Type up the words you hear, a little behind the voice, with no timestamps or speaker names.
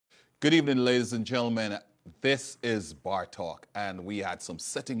Good evening, ladies and gentlemen. This is Bar Talk, and we had some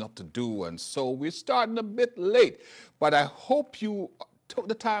setting up to do, and so we're starting a bit late. But I hope you took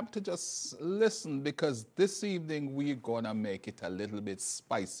the time to just listen, because this evening we're going to make it a little bit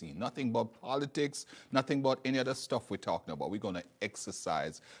spicy. Nothing about politics, nothing about any other stuff we're talking about. We're going to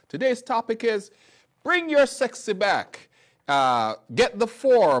exercise. Today's topic is bring your sexy back. Get the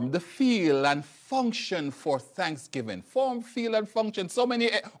form, the feel, and function for Thanksgiving. Form, feel, and function. So many.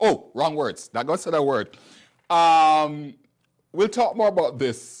 Oh, wrong words. Not going to say that word. We'll talk more about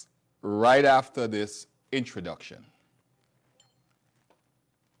this right after this introduction.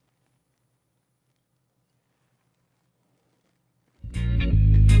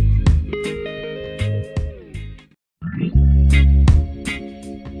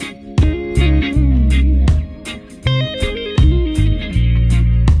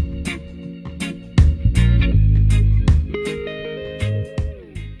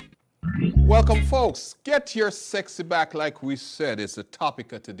 Welcome, folks. Get your sexy back, like we said, is the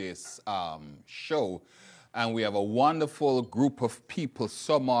topic of today's show. And we have a wonderful group of people.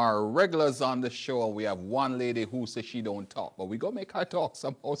 Some are regulars on the show, and we have one lady who says she don't talk, but we gonna make her talk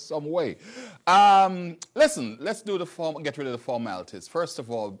somehow, some way. Listen, let's do get rid of the formalities. First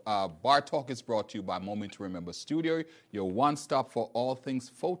of all, Bar Talk is brought to you by Moment to Remember Studio, your one-stop for all things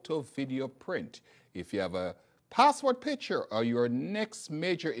photo, video, print. If you have a passport picture or your next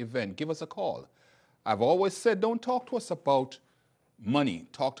major event, give us a call. I've always said, don't talk to us about money.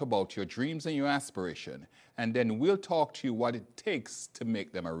 Talk about your dreams and your aspiration, and then we'll talk to you what it takes to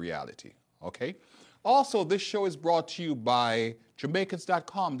make them a reality, okay? Also, this show is brought to you by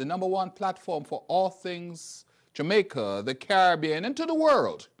Jamaicans.com, the #1 platform for all things Jamaica, the Caribbean, and to the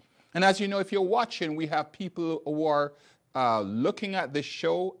world. And as you know, if you're watching, we have people who are looking at this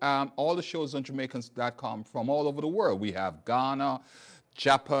show, all the shows on Jamaicans.com from all over the world. We have Ghana,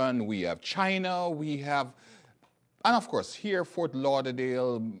 Japan, we have China, we have, and of course, here, Fort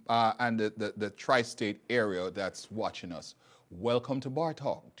Lauderdale and the tri-state area that's watching us. Welcome to Bar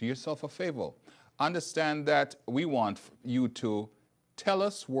Talk. Do yourself a favor. Understand that we want you to tell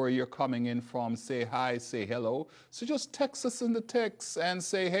us where you're coming in from, say hi, say hello. So just text us in the text and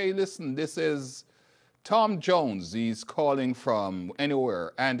say, hey, listen, this is Tom Jones. He's calling from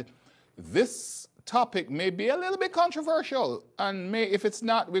anywhere. And this topic may be a little bit controversial. And if it's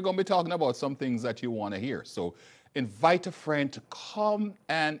not, we're going to be talking about some things that you want to hear. So invite a friend to come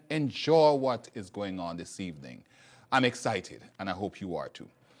and enjoy what is going on this evening. I'm excited, and I hope you are too.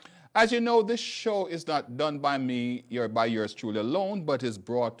 As you know, this show is not done by me, by yours truly alone, but is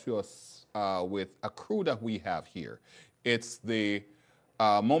brought to us with a crew that we have here. It's the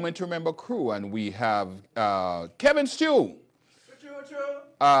Moment to Remember crew, and we have Kevin Stew.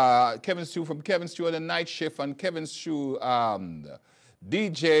 Kevin Stew from Kevin Stew at the Night Shift, and Kevin Stew,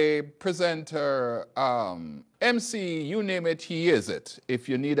 DJ, presenter, MC, you name it, he is it. If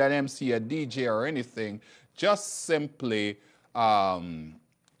you need an MC, a DJ, or anything, just simply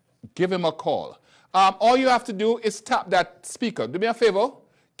give him a call. All you have to do is tap that speaker. Do me a favor,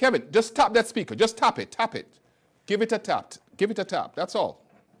 Kevin, just tap that speaker. Just tap it, tap it. Give it a tap. Give it a tap. That's all.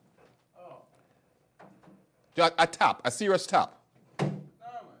 Oh. A tap, a serious tap. No,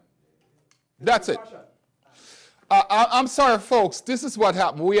 that's it. I'm sorry, folks. This is what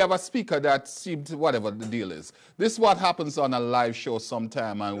happened. We have a speaker that seemed whatever the deal is. This is what happens on a live show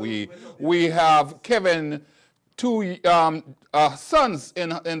sometime, and we have Kevin, two sons in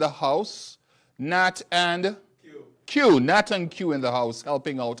the house, Nat and Q. Nat and Q in the house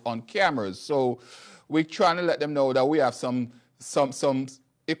helping out on cameras. So we're trying to let them know that we have some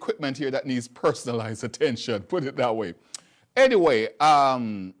equipment here that needs personalized attention, put it that way. Anyway,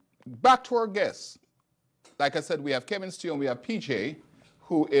 back to our guests. Like I said, we have Kevin Steele and we have PJ,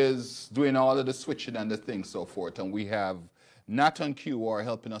 who is doing all of the switching and the things so forth. And we have Nat and Q who are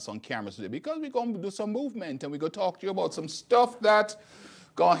helping us on cameras today, because we're going to do some movement and we're going to talk to you about some stuff that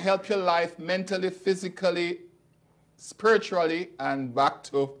going to help your life mentally, physically, spiritually, and back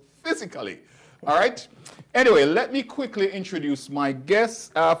to physically. All right? Anyway, let me quickly introduce my guests.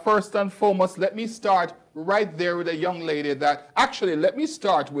 First and foremost, let me start right there with a young lady that, actually, let me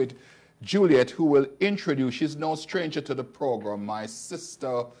start with Juliet, who will introduce, she's no stranger to the program, my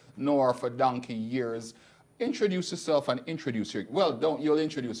sister, know her for donkey years. Introduce yourself and introduce your, well, you'll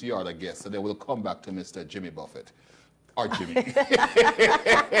introduce your other guests, and then we'll come back to Mr. Jimmy Buffett. Or Jimmy.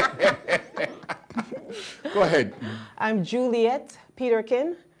 Go ahead. I'm Juliet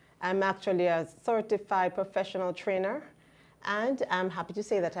Peterkin. I'm actually a certified professional trainer, and I'm happy to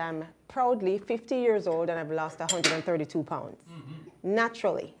say that I'm proudly 50 years old and I've lost 132 pounds.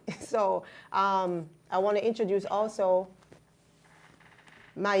 Naturally. So I want to introduce also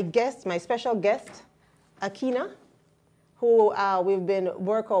my guest, my special guest, Akina, who we've been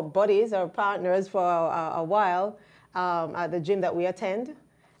workout buddies or partners for a while at the gym that we attend.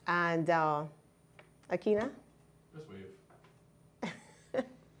 And Akina? Just wave.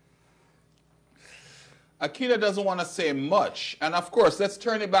 Akina doesn't want to say much. And of course, let's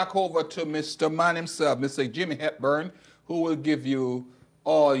turn it back over to Mr. Man himself, Mr. Jimmy Hepburn, who will give you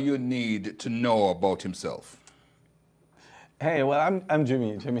all you need to know about himself. Hey, well, I'm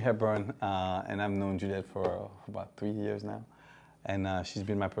Jimmy Hepburn, and I've known Juliette for about 3 years now. And she's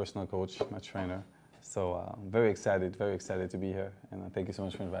been my personal coach, my trainer. So very excited to be here. And thank you so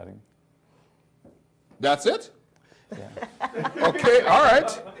much for inviting me. That's it? Yeah. Okay, all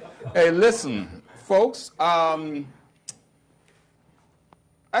right. Hey, listen, folks. As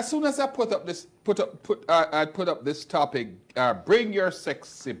soon as I put up this topic, bring your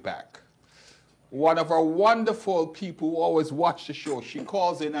sexy back. One of our wonderful people who always watch the show, she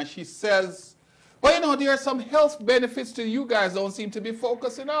calls in and she says, well, you know, there are some health benefits that you guys don't seem to be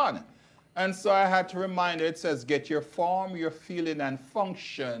focusing on. And so I had to remind her, it says, get your form, your feeling, and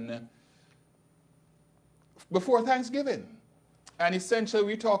function before Thanksgiving. And essentially,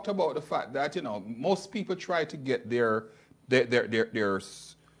 we talked about the fact that, you know, most people try to get their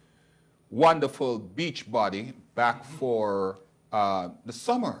wonderful beach body back for the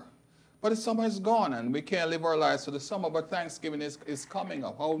summer. But the summer is gone and we can't live our lives for the summer, but Thanksgiving is coming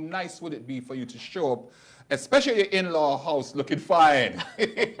up. How nice would it be for you to show up, especially your in-law house looking fine?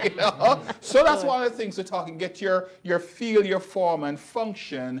 You know? So that's one of the things we're talking, get your feel, your form and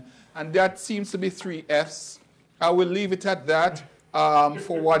function, and that seems to be 3 Fs. I will leave it at that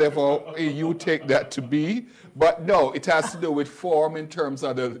for whatever you take that to be. But no, it has to do with form in terms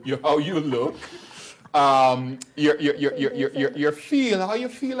of how you look. Your feel, how you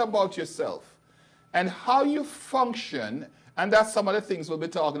feel about yourself, and how you function, and that's some of the things we'll be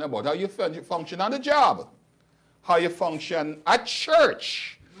talking about. How you function on the job, how you function at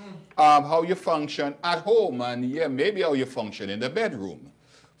church, how you function at home, and yeah, maybe how you function in the bedroom.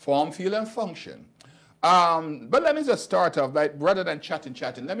 Form, feel, and function. But let me just start off, like, rather than chatting,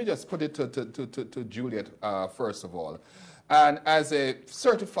 let me just put it to Juliette first of all. And as a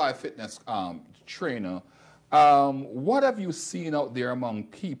certified fitness trainer, what have you seen out there among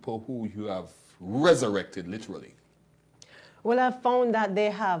people who you have resurrected, literally? Well, I've found that they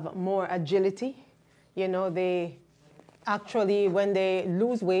have more agility. You know, they actually, when they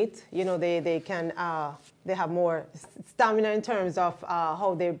lose weight, you know, they have more stamina in terms of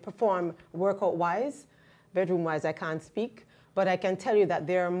how they perform workout-wise. Bedroom-wise, I can't speak, but I can tell you that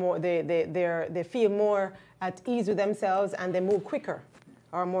they're more, they feel more at ease with themselves, and they move quicker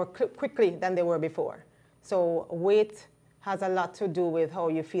or more quickly than they were before. So weight has a lot to do with how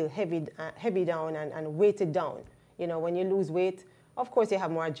you feel heavy down and weighted down. You know, when you lose weight, of course you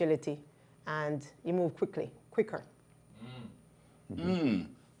have more agility and you move quicker.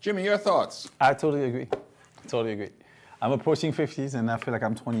 Jimmy, your thoughts? I totally agree. I'm approaching 50s and I feel like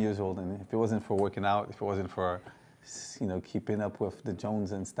I'm 20 years old, and if it wasn't for working out, if it wasn't for, you know, keeping up with the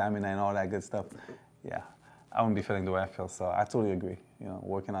Jones and stamina and all that good stuff, yeah, I wouldn't be feeling the way I feel. So I totally agree. You know,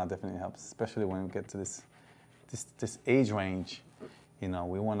 working out definitely helps, especially when we get to this age range. You know,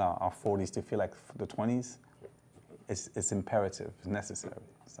 we want our 40s to feel like the 20s. It's imperative, it's necessary.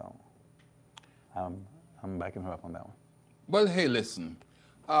 So I'm backing her up on that one. Well, hey, listen.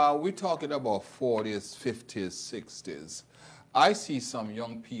 We're talking about 40s, 50s, 60s. I see some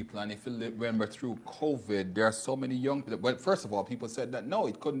young people, and if you remember through COVID, there are so many young people. But first of all, people said that, no,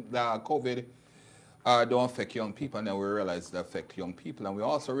 it couldn't, COVID don't affect young people, and then we realized it affects young people. And we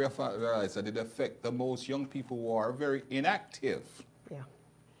also realized that it affects the most young people who are very inactive. Yeah.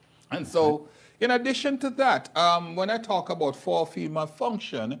 And so, in addition to that, when I talk about form, feel, and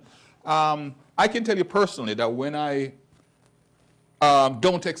function, I can tell you personally that when I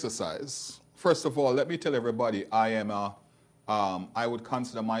don't exercise, first of all, let me tell everybody I would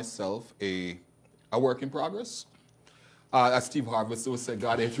consider myself a work in progress. As Steve Harvey would say,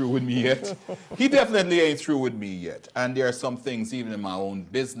 God ain't through with me yet. He definitely ain't through with me yet. And there are some things even in my own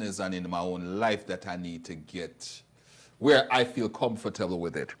business and in my own life that I need to get where I feel comfortable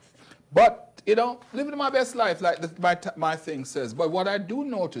with it. But, you know, living my best life, like my thing says. But what I do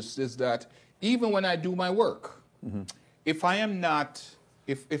notice is that even when I do my work, if I am not,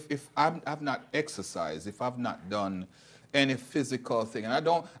 if I've not exercised, if I've not done any physical thing,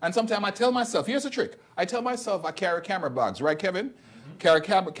 and sometimes I tell myself, here's a trick. I tell myself I carry camera bags, right, Kevin? Carry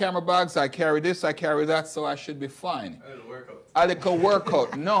camera bags, I carry this, I carry that, so I should be fine. A little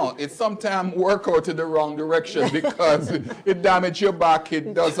workout. No, it's sometimes workout in the wrong direction because it damages your back,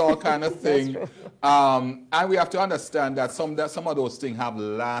 it does all kind of thing. And we have to understand that some of those things have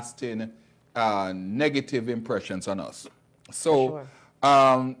lasting negative impressions on us. So,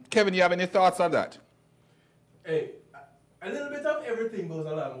 Kevin, you have any thoughts on that? Hey, a little bit of everything goes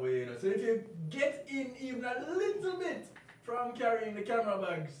a long way, you know. So if you get in even a little bit from carrying the camera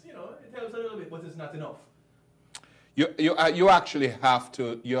bags, you know, it helps a little bit, but it's not enough. You actually have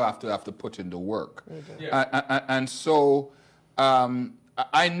to put in the work. Yeah. And so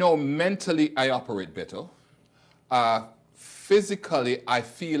I know mentally I operate better. Physically, I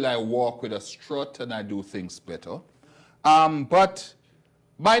feel I walk with a strut and I do things better. But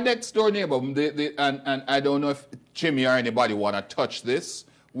my next door neighbor, and I don't know if Jimmy or anybody want to touch this.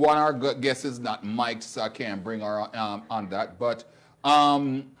 One of our guests is not mic'd, so I can't bring her on that. But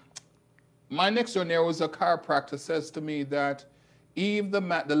my next door neighbor, was a chiropractor, says to me that if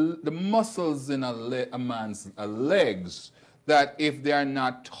the muscles in a man's legs, that if they are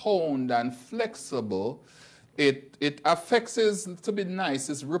not toned and flexible, it affects his, to be nice,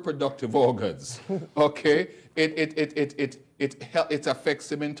 his reproductive organs. Okay, it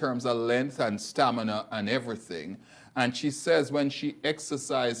affects him in terms of length and stamina and everything. And she says when she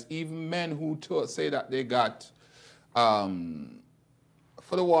exercises, even men who say that they got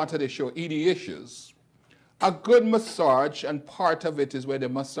for the water they show ED issues, a good massage, and part of it is where they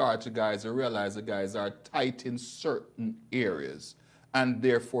massage the guys, they realize the guys are tight in certain areas, and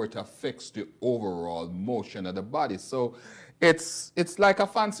therefore it affects the overall motion of the body. So it's like a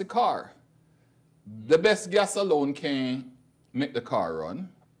fancy car. The best gas alone can make the car run.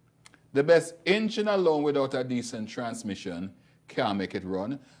 The best engine alone without a decent transmission can't make it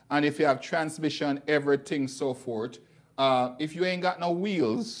run. And if you have transmission, everything, so forth, if you ain't got no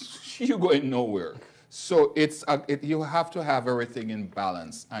wheels, you're going nowhere. So you have to have everything in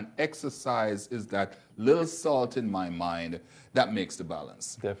balance. And exercise is that little salt in my mind that makes the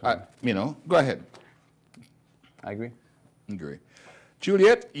balance. Definitely. Go ahead. I agree. Agree.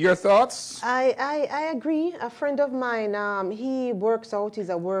 Juliet, your thoughts? I agree. A friend of mine, he works out. He's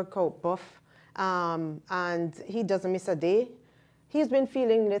a workout buff, and he doesn't miss a day. He's been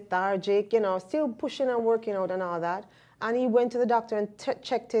feeling lethargic, still pushing and working out and all that. And he went to the doctor and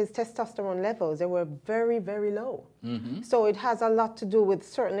checked his testosterone levels. They were very, very low. Mm-hmm. So it has a lot to do with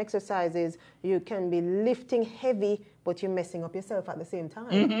certain exercises. You can be lifting heavy, but you're messing up yourself at the same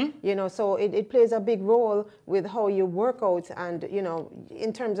time. Mm-hmm. So it plays a big role with how you work out and,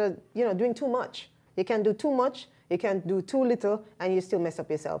 in terms of, doing too much. You can do too much, you can do too little, and you still mess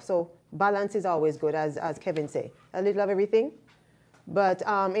up yourself. So balance is always good, as Kevin say. A little of everything. But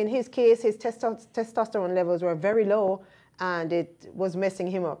in his case, his testosterone levels were very low, and it was messing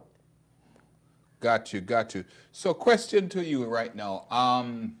him up. Got you. So question to you right now.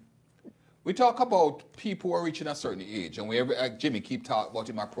 We talk about people who are reaching a certain age, and Jimmy keep talking about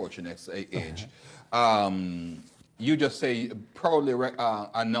him approaching next age. You just say, proudly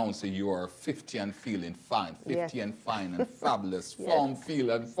announce that you are 50 and feeling fine, 50 and fine and fabulous, form,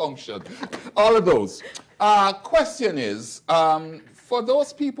 feel, and function. All of those. Question is, for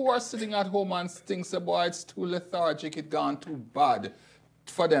those people who are sitting at home and think, boy, it's too lethargic, it's gone too bad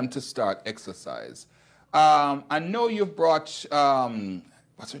for them to start exercise. I know you've brought,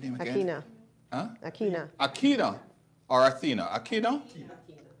 what's her name again? Akina. Huh? Akina. Akina or Athena? Akina?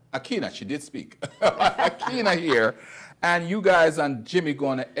 Akina, she did speak. Akina here. And you guys and Jimmy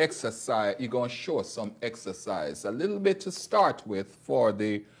going to exercise, you're going to show us some exercise. A little bit to start with for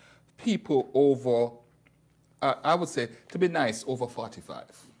the people over, I would say, to be nice, over 45.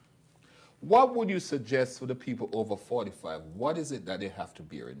 What would you suggest for the people over 45? What is it that they have to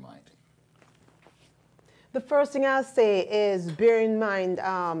bear in mind? The first thing I'll say is bear in mind,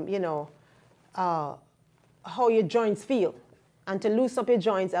 how your joints feel. And to loosen up your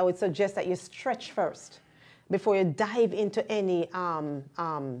joints, I would suggest that you stretch first before you dive into any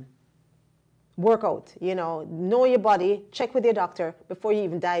workout. Know your body, check with your doctor before you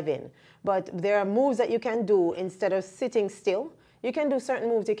even dive in. But there are moves that you can do instead of sitting still. You can do certain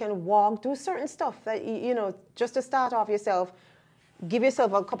moves. You can walk, do certain stuff that, just to start off yourself. Give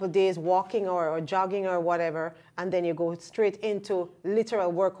yourself a couple of days walking or jogging or whatever, and then you go straight into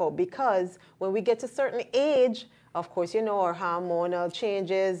literal workout. Because when we get to a certain age, of course, our hormonal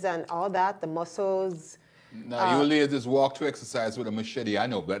changes and all that, the muscles. Now, you ladies walk to exercise with a machete. I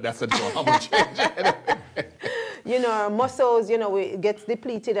know, but that's a normal change. Our muscles, it gets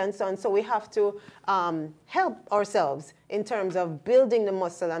depleted and so on. So we have to help ourselves in terms of building the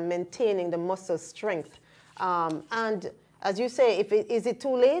muscle and maintaining the muscle strength. And as you say, is it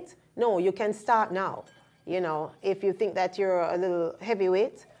too late? No, you can start now. If you think that you're a little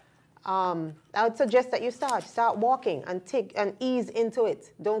heavyweight, I would suggest that you start walking and ease into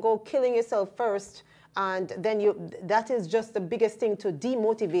it. Don't go killing yourself first, and then that is just the biggest thing to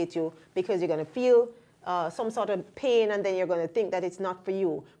demotivate you, because you're going to feel some sort of pain, and then you're going to think that it's not for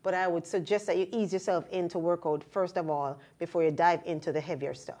you. But I would suggest that you ease yourself into workout first of all before you dive into the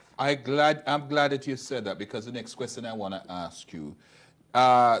heavier stuff. I'm glad that you said that, because the next question I want to ask you,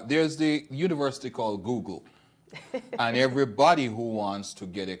 there's the university called Google. And everybody who wants to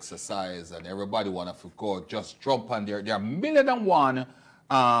get exercise and everybody want to go just jump on there are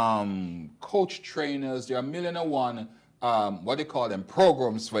 1,000,001 coach trainers, there are 1,000,001 what do you call them,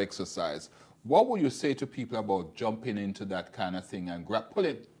 programs for exercise. What would you say to people about jumping into that kind of thing and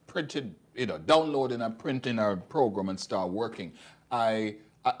downloading and printing a program and start working?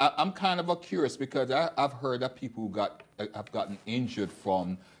 I'm kind of curious, because I've heard that people have gotten injured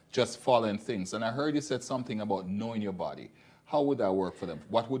from just following things. And I heard you said something about knowing your body. How would that work for them?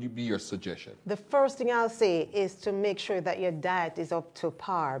 What would be your suggestion? The first thing I'll say is to make sure that your diet is up to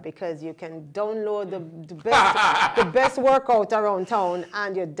par, because you can download the best workout around town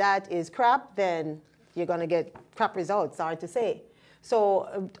and your diet is crap, then you're going to get crap results, sorry to say.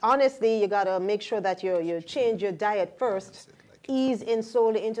 So honestly, you got to make sure that you change your diet first, ease in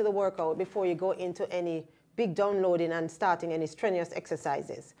slowly into the workout before you go into any big downloading and starting any strenuous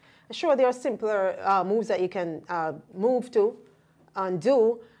exercises. Sure, there are simpler moves that you can move to and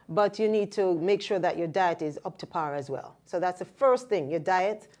do, but you need to make sure that your diet is up to par as well. So that's the first thing, your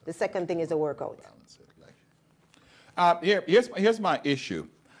diet. The second thing is a workout. Here's my issue.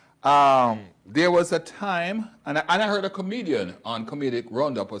 There was a time, and I heard a comedian on Comedic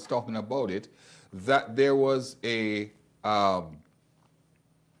Roundup was talking about it, that there was a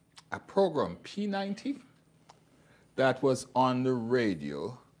program, P90, that was on the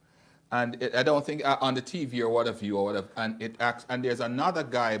radio, and I don't think on the TV or whatever, and it acts. And there's another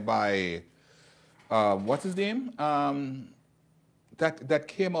guy by, what's his name? That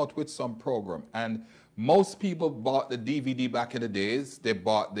came out with some program, and most people bought the DVD back in the days. They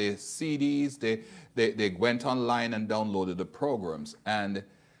bought the CDs. They went online and downloaded the programs, and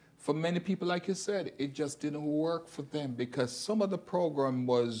for many people, like you said, it just didn't work for them, because some of the program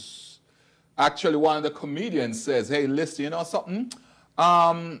was. Actually, one of the comedians says, hey, listen, you know something?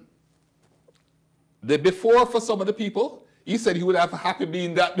 The before for some of the people, he said he would have happy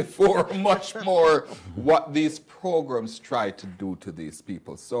being that before much more what these programs try to do to these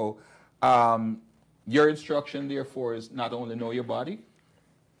people. So your instruction, therefore, is not only know your body,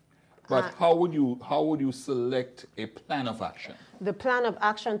 but how would you select a plan of action? The plan of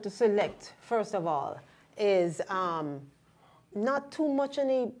action to select, first of all, is not too much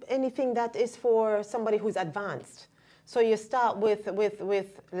anything that is for somebody who's advanced. So you start with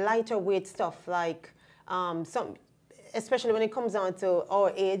lighter weight stuff, like especially when it comes down to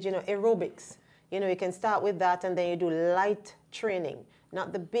our age, aerobics. You can start with that, and then you do light training,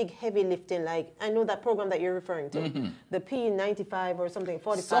 not the big heavy lifting. Like, I know that program that you're referring to, the P95 or something, 45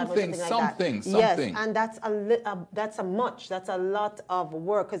 or something like that. Something. Yes, and that's a lot of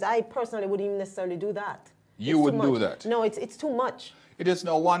work, because I personally wouldn't even necessarily do that. You wouldn't do that? No, it's too much. It is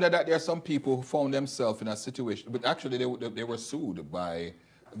no wonder that there are some people who found themselves in a situation, but actually they were sued by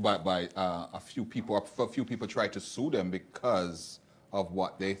a few people. A few people tried to sue them because of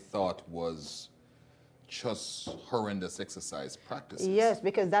what they thought was just horrendous exercise practices. Yes,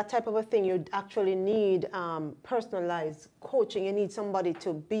 because that type of a thing, you actually need personalized coaching. You need somebody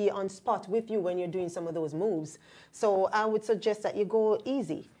to be on spot with you when you're doing some of those moves. So I would suggest that you go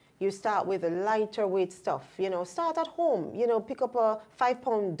easy. You start with the lighter weight stuff. Start at home. Pick up a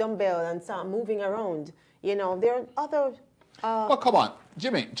 5-pound dumbbell and start moving around. There are other. Well, come on,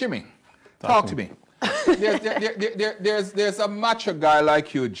 Jimmy, talk to me. There's a macho guy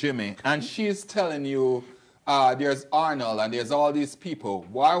like you, Jimmy, and she's telling you there's Arnold and there's all these people.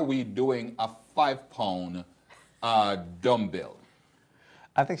 Why are we doing a 5-pound dumbbell?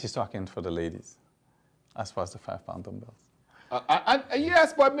 I think she's talking for the ladies, as far as the 5-pound dumbbells.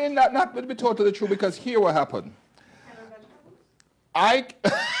 Yes, but I mean not to be totally true, because here what happened.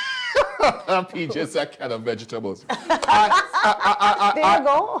 PJ said kind of vegetables. There you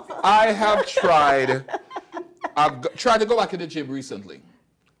go. I've tried to go back in the gym recently,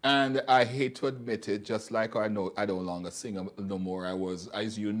 and I hate to admit it, just like I know I no longer sing no more. I was a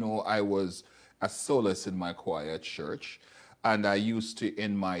soloist in my choir at church, and I used to,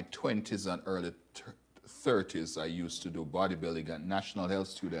 in my 20s and early 30s, I used to do bodybuilding at National Health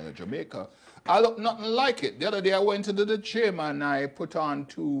Studio in Jamaica. I look nothing like it. The other day I went into the gym and I put on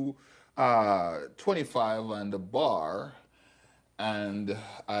 225 on the bar, and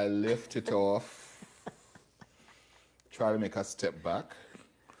I lift it off, try to make a step back,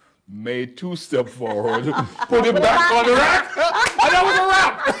 made 2 steps forward, put it back on the rack, and that was a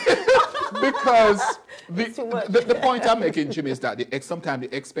wrap. Because the point I'm making, Jimmy, is that sometimes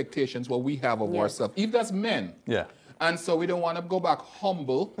the expectations what we have of ourselves, even as men, and so we don't want to go back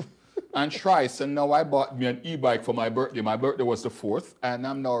humble and try. So now I bought me an e-bike for my birthday. My birthday was the 4th, and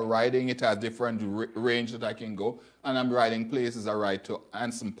I'm now riding it at different range that I can go. And I'm riding places. I ride to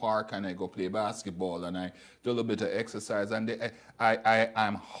Anson Park, and I go play basketball, and I do a little bit of exercise. And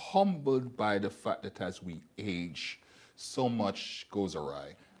I'm humbled by the fact that as we age, so much goes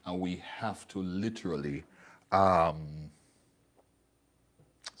awry, and we have to literally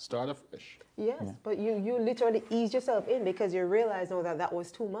start afresh. Yes, but you literally ease yourself in because you realize now that that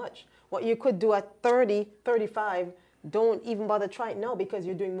was too much. What you could do at 30, 35, don't even bother trying now because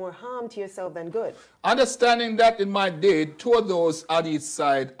you're doing more harm to yourself than good. Understanding that in my day, 2 of those on each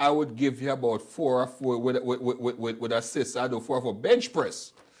side, I would give you about 4 with assists. I do 4 for bench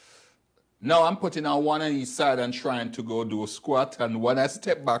press. Now I'm putting on 1 on each side and trying to go do a squat. And when I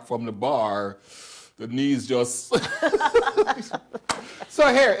step back from the bar, the knees just... So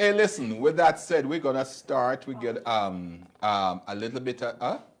here, hey, listen, with that said, we're going to start. We get a little bit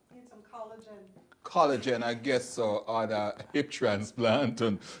of... Need some collagen. Collagen, I guess, so, on a hip transplant.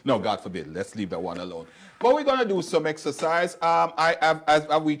 And, no, God forbid, let's leave that one alone. But we're going to do some exercise.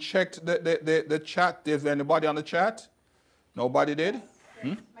 Have we checked the chat? Is there anybody on the chat? Nobody did?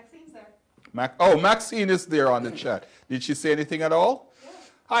 Yes, Maxine's there. Maxine is there on the chat. Did she say anything at all? Yeah.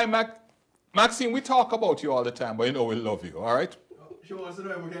 Hi, Maxine, we talk about you all the time, but you know we love you, all right? She wants to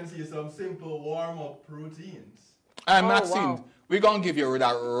know if we can see some simple warm-up routines. And Maxine, we're going to give you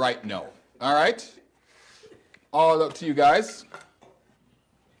that right now, all right? All up to you guys.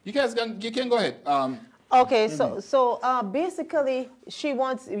 You can go ahead. Okay, so basically, you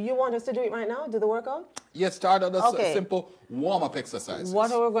want us to do it right now, do the workout? Yes, start on a simple warm-up exercise.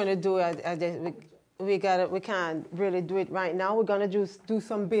 What are we going to do? We can't really do it right now. We're going to just do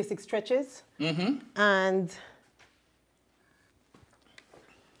some basic stretches. And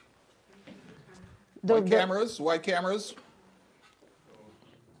white cameras. Right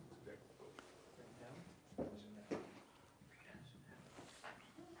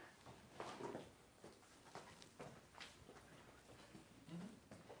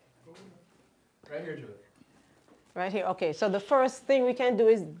here, Julie. Right here, okay. So the first thing we can do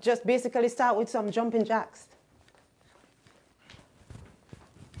is just basically start with some jumping jacks.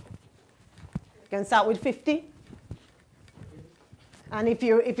 You can start with 50. And if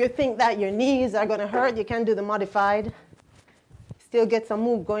you think that your knees are going to hurt, you can do the modified. Still get some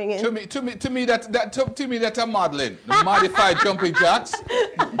move going in. To me that's a modeling. The modified jumping jacks.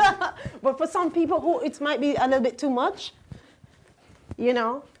 But for some people who it might be a little bit too much, you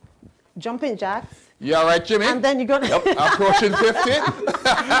know, jumping jacks. You all right, Jimmy? And then you're going to... Approaching 50.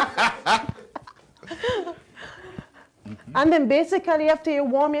 And then basically after you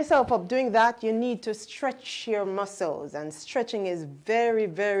warm yourself up doing that, you need to stretch your muscles. And stretching is very,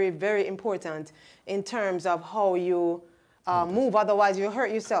 very, very important in terms of how you move. Otherwise, you'll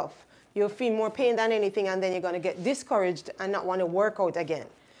hurt yourself. You'll feel more pain than anything, and then you're going to get discouraged and not want to work out again.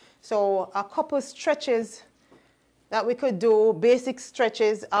 So a couple stretches that we could do, basic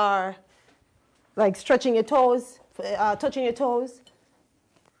stretches, are like stretching your toes, touching your toes.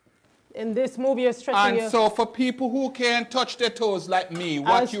 In this move, you're stretching your... So for people who can't touch their toes like me,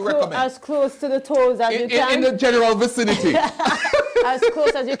 what you recommend? As close to the toes as you can. In the general vicinity. As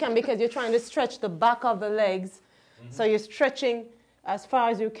close as you can, because you're trying to stretch the back of the legs. So you're stretching as far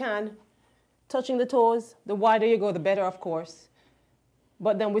as you can, touching the toes. The wider you go, the better, of course.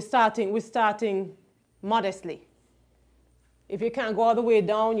 But then we're starting modestly. If you can't go all the way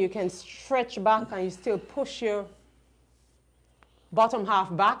down, you can stretch back and you still push your bottom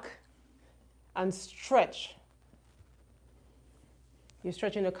half back and stretch. You're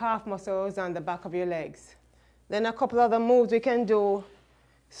stretching the calf muscles and the back of your legs. Then a couple other moves we can do,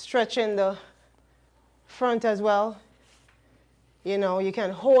 stretching the front as well. You know, you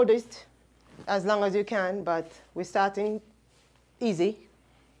can hold it as long as you can, but we're starting easy.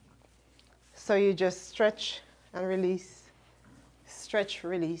 So you just stretch and release. Stretch,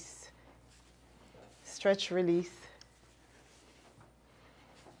 release. Stretch, release.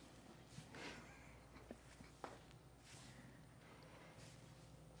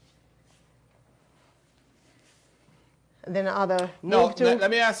 And then other move to...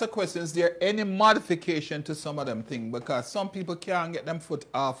 Let me ask a question. Is there any modification to some of them things? Because some people can't get them foot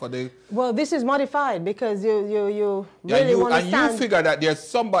off of the... Well, this is modified because you really want to stand. And you figure that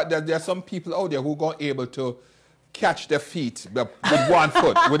there's some people out there who are able to catch their feet with one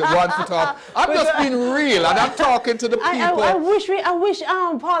foot, with one foot up. I'm just being real, and I'm talking to the people. I wish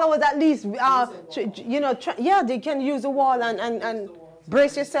Paula was at least, yeah, they can use the wall and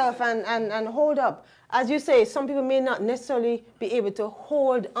brace yourself and hold up. As you say, some people may not necessarily be able to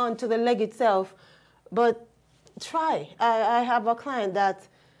hold onto the leg itself, but try. I have a client that,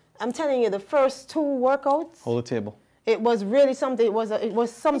 I'm telling you, the first 2 workouts. Hold the table. It was really something. It was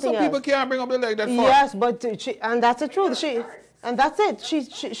something. Some people can't bring up the leg that far. Yes, but and that's the truth. And that's it.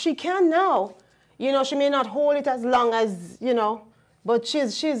 She can now. You know, she may not hold it as long as, you know, but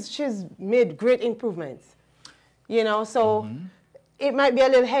she's made great improvements. You know, so it might be a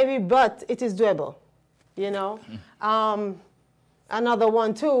little heavy, but it is doable. You know, another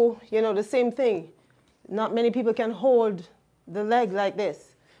one too. You know, the same thing. Not many people can hold the leg like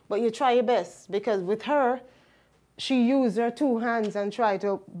this, but you try your best, because with her, she used her 2 hands and tried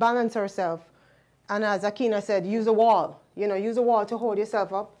to balance herself. And as Akina said, use a wall. You know, use a wall to hold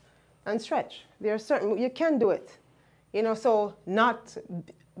yourself up and stretch. There are certain, you can do it. You know, so not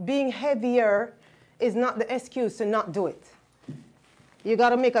being heavier is not the excuse to not do it. You got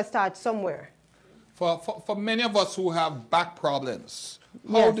to make a start somewhere. For many of us who have back problems,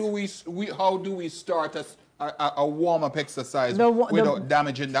 how do we start a warm-up exercise without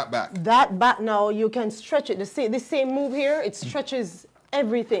damaging that back? That back now, you can stretch it. The same move here, it stretches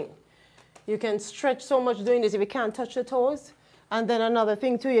everything. You can stretch so much doing this if you can't touch the toes. And then another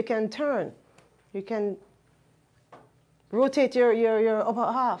thing too, you can turn. You can rotate your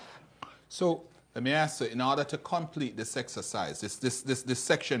upper half. So let me ask you, in order to complete this exercise, this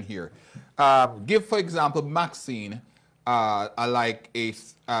section here, give, for example, Maxine like a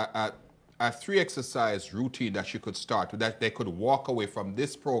 3 exercise routine that she could start with, that they could walk away from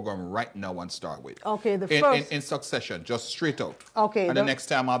this program right now and start with. Okay, in succession, just straight out. Okay. And the next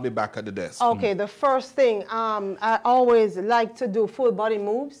time I'll be back at the desk. Okay, the first thing, I always like to do full body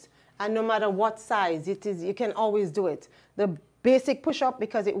moves, and no matter what size it is, you can always do it. The basic push-up,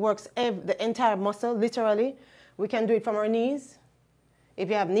 because it works the entire muscle, literally. We can do it from our knees. If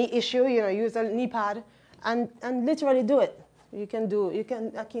you have knee issue, you know, use a knee pad and literally do it.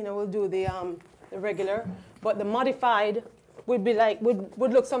 Akina will do the regular, but the modified would be like,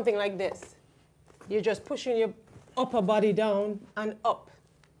 would look something like this. You're just pushing your upper body down and up.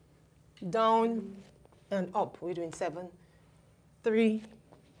 Down and up. We're doing 7, 3.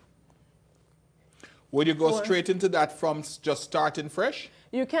 Would you go 4. Straight into that from just starting fresh?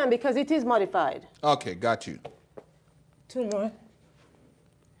 You can, because it is modified. Okay, got you. 2 more.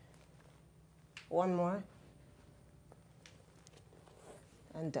 1 more.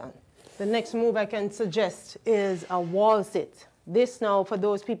 And done. The next move I can suggest is a wall sit. This now, for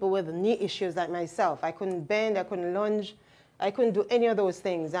those people with knee issues like myself, I couldn't bend, I couldn't lunge, I couldn't do any of those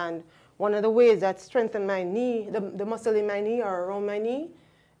things. And one of the ways that strengthened my knee, the muscle in my knee or around my knee,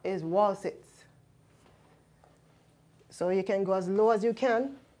 is wall sits. So you can go as low as you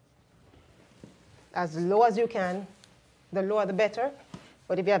can. As low as you can. The lower the better.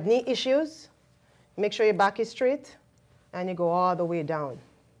 But if you have knee issues, make sure your back is straight, and you go all the way down.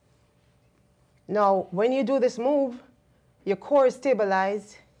 Now, when you do this move, your core is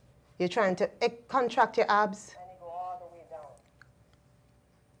stabilized. You're trying to contract your abs. And you go all the way down.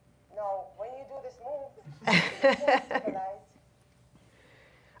 Now, when you do this move, your core is stabilized.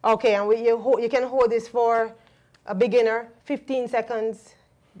 Okay, and you can hold this for a beginner, 15 seconds.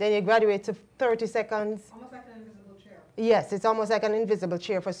 Then you graduate to 30 seconds. Almost like an invisible chair. Yes, it's almost like an invisible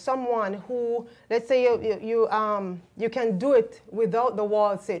chair for someone who, let's say you can do it without the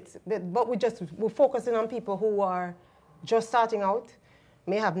wall sits, but we're focusing on people who are just starting out,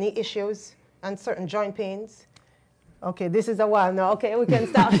 may have knee issues and certain joint pains. Okay, this is a while now. Okay, we can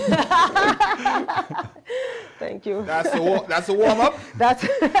stop. Thank you. That's a warm up. That's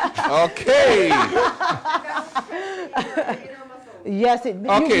okay. Yes.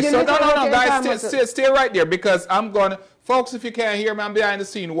 Okay, so no, guys, stay right there, because I'm going to, folks, if you can't hear me, I'm behind the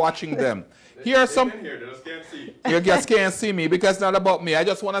scene watching them. Here are some. They just can't see. You just can't see me, because it's not about me. I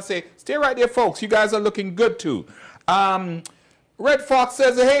just want to say, stay right there, folks. You guys are looking good too. Red Fox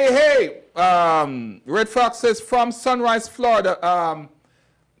says, hey. Red Fox says from Sunrise, Florida.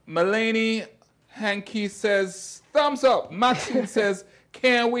 Melanie Hankey says, thumbs up. Maxine says,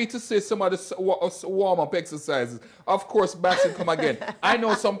 can't wait to see some of the warm-up exercises. Of course, Maxine, come again. I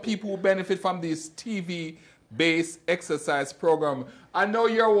know some people who benefit from this TV-based exercise program. I know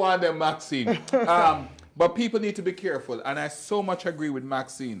you're one of them, Maxine. But people need to be careful, and I so much agree with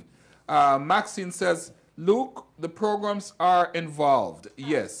Maxine. Maxine says, Luke, the programs are involved.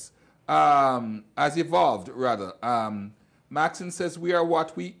 Yes. Has evolved, rather. Maxine says, we are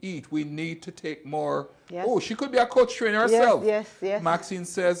what we eat. We need to take more. Yes. Oh, she could be a coach trainer herself. Yes. Maxine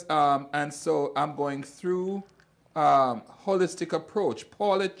says, and so I'm going through holistic approach.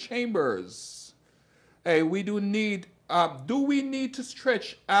 Paulette Chambers. Hey, we do need, do we need to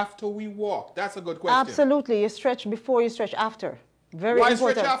stretch after we walk? That's a good question. Absolutely. You stretch before, you stretch after. Very Why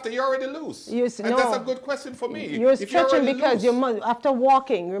important. stretch after? You're already loose. No. That's a good question for me. You're stretching because loose, after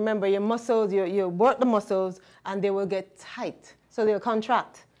walking, remember your muscles, you work the muscles and they will get tight. So they'll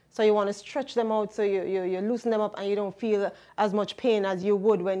contract. So you want to stretch them out so you loosen them up and you don't feel as much pain as you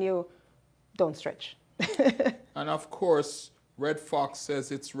would when you don't stretch. And of course, Red Fox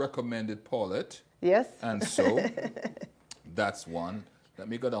says it's recommended, Paulette. Yes. And so that's one. Let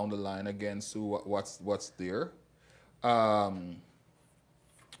me go down the line again, Sue. What's there?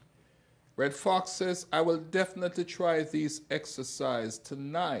 Red Fox says, I will definitely try these exercise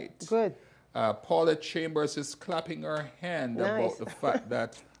tonight. Good. Paulette Chambers is clapping her hand Nice. about the fact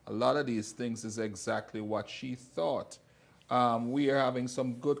that a lot of these things is exactly what she thought. We are having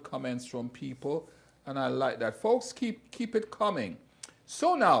some good comments from people, and I like that. Folks, keep it coming.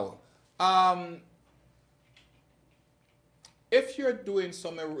 So now, if you're doing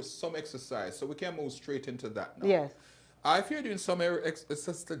some exercise, so we can move straight into that now. Yes. If you're doing some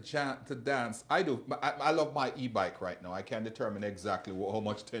exercise to dance, I do. I love my e-bike right now. I can't determine exactly how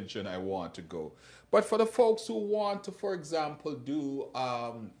much tension I want to go. But for the folks who want to, for example, do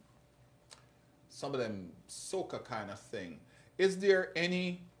some of them soca kind of thing, is there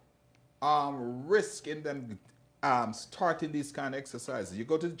any risk in them starting these kind of exercises? You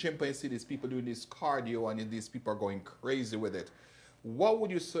go to the gym and you see these people doing this cardio and these people are going crazy with it. What would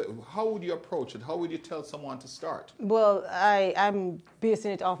you say? How would you approach it? How would you tell someone to start? Well, I'm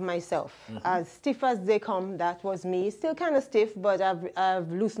basing it off myself. As stiff as they come, that was me. Still kind of stiff, but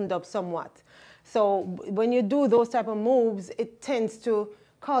I've loosened up somewhat. So when you do those type of moves, it tends to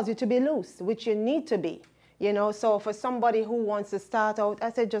cause you to be loose, which you need to be. You know, so for somebody who wants to start out,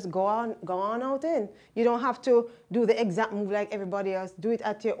 I said just go on out in. You don't have to do the exact move like everybody else. Do it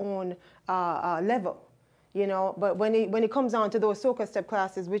at your own level. You know, but when it comes down to those soca step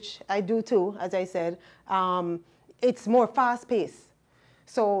classes, which I do too, as I said, it's more fast paced.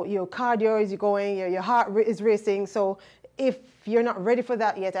 So your cardio is going, your heart is racing. So if you're not ready for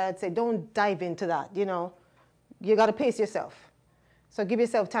that yet, I'd say don't dive into that. You know, you got to pace yourself. So give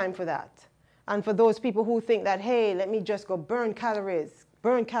yourself time for that. And for those people who think that, hey, let me just go burn calories.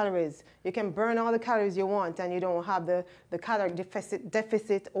 You can burn all the calories you want and you don't have the calorie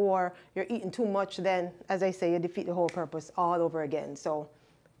deficit or you're eating too much, then, as I say, you defeat the whole purpose all over again. So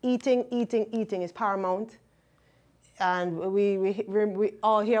eating is paramount. And we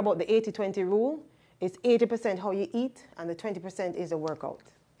all hear about the 80-20 rule. It's 80% how you eat and the 20% is the workout.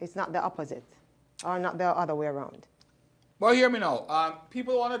 It's not the opposite or not the other way around. Well, hear me now.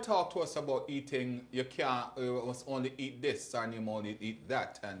 People want to talk to us about eating. You must only eat this and you only eat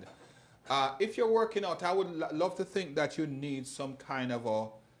that. And if you're working out, I would love to think that you need some kind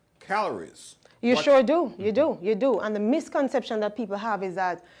of calories. You sure do. You do. And the misconception that people have is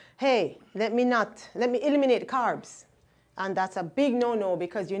that, hey, let me eliminate carbs. And that's a big no-no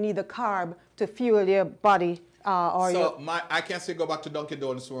because you need the carb to fuel your body. I can't say go back to Dunkin'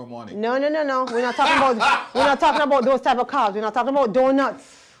 Donuts tomorrow morning. No. We're not talking about those type of carbs. We're not talking about donuts.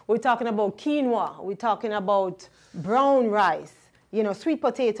 We're talking about quinoa. We're talking about brown rice. You know, sweet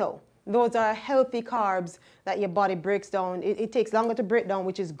potato. Those are healthy carbs that your body breaks down. It takes longer to break down,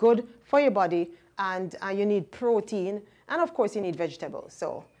 which is good for your body. And you need protein. And of course, you need vegetables.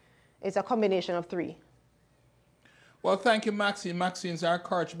 So it's a combination of three. Well, thank you, Maxine. Maxine's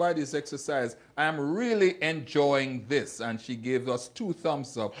encouraged by this exercise. I am really enjoying this. And she gave us 2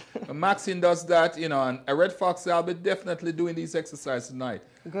 thumbs up. Maxine does that, you know, and Red Fox, I'll be definitely doing these exercises tonight.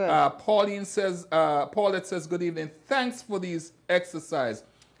 Good. Paulette says, good evening. Thanks for these exercises.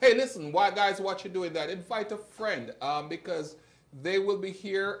 Hey, listen, guys, what you're doing that, invite a friend because they will be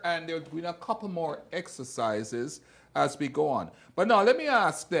here and they're doing a couple more exercises as we go on. But now let me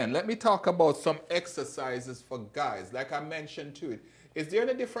ask then, let me talk about some exercises for guys. Like I mentioned to it, is there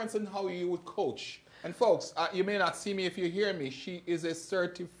any difference in how you would coach? And folks, you may not see me if you hear me, she is a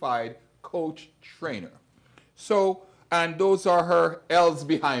certified coach trainer. So, and those are her L's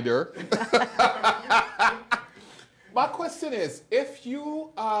behind her. My question is, if you,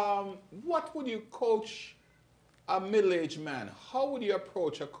 what would you coach a middle-aged man? How would you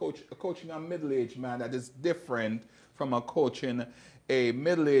approach coaching a middle-aged man that is different from a coaching a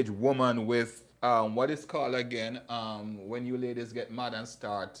middle-aged woman with what is called again when you ladies get mad and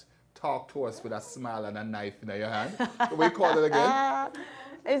start talk to us with a smile and a knife in your hand? What do we call it again?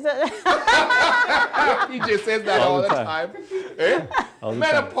 It's a PJ says that all the time. Eh? All the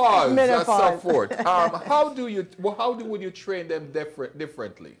Menopause, and so Menopause. forth. How would you train them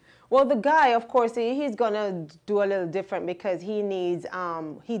differently? Well, the guy, of course, he's gonna do a little different because he needs,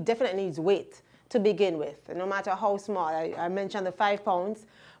 he definitely needs weight to begin with, no matter how small. I mentioned the 5 pounds,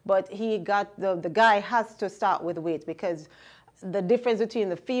 but the guy has to start with weight because the difference between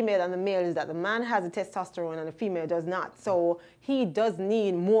the female and the male is that the man has the testosterone and the female does not. So he does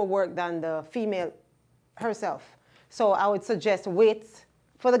need more work than the female herself. So I would suggest weights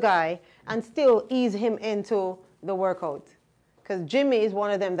for the guy and still ease him into the workout. Because Jimmy is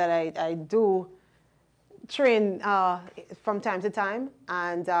one of them that I do train from time to time,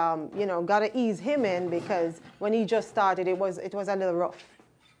 and you know, gotta ease him in because when he just started, it was a little rough.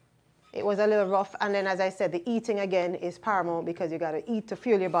 It was a little rough, and then as I said, the eating again is paramount because you gotta eat to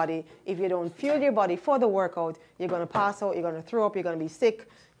fuel your body. If you don't fuel your body for the workout, you're gonna pass out, you're gonna throw up, you're gonna be sick,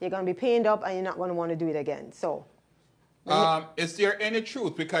 you're gonna be pained up, and you're not gonna want to do it again. So. Is there any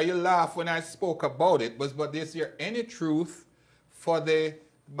truth? Because you laughed when I spoke about it, but is there any truth for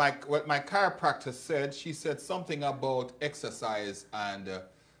what my chiropractor said? She said something about exercise and,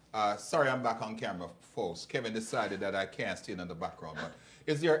 sorry, I'm back on camera, folks. Kevin decided that I can't stay in the background. But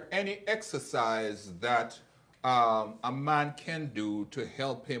is there any exercise that a man can do to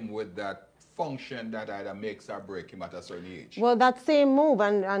help him with that function that either makes or break him at a certain age? Well, that same move,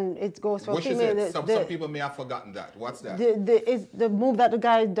 and it goes for Which female. is it? Some people may have forgotten that. What's that? Is the move that the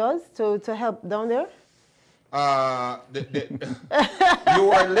guy does to help down there? You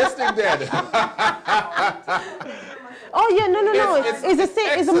were listening then. Oh yeah, no.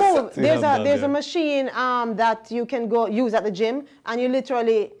 It's a move. exercise. There's a machine that you can go use at the gym, and you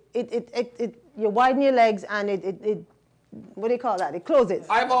literally you widen your legs and it what do you call that? It closes.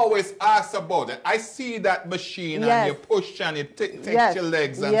 I've always asked about it. I see that machine and you push and it takes your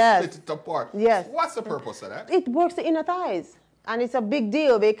legs and split it apart. Yes. What's the purpose of that? It works the inner thighs. And it's a big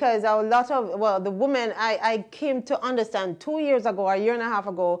deal because a lot of, well, the woman I came to understand 2 years ago, or a year and a half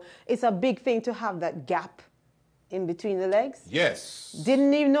ago, it's a big thing to have that gap in between the legs. Yes.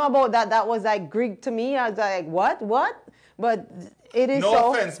 Didn't even know about that. That was like Greek to me. I was like, what? But it is so.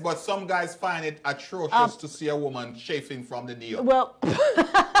 No offense, but some guys find it atrocious to see a woman chafing from the knee up. Well,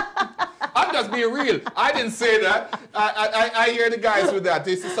 I'm just being real. I didn't say that. I hear the guys with that.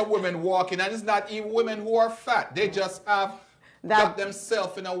 This is some women walking, and it's not even women who are fat. They just have got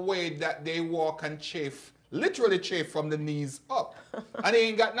themselves in a way that they walk and literally chafe from the knees up. And they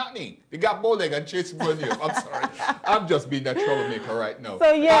ain't got nothing. They got bow leg and chase from the knee up. I'm sorry. I'm just being that troublemaker right now.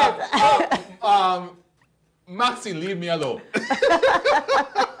 so yes. Maxine, leave me alone.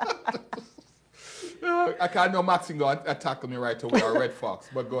 I can't know Maxine go and tackle me right away, or Red Fox,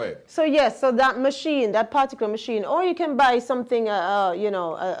 but go ahead. So yes, so that machine, that particular machine, or you can buy something,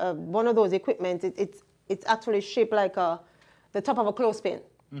 one of those equipment. It's actually shaped like the top of a clothespin,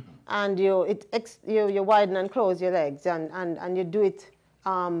 and you widen and close your legs, and you do it.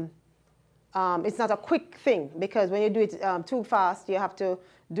 It's not a quick thing because when you do it too fast, you have to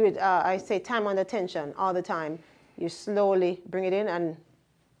do it. I say time under tension all the time. You slowly bring it in and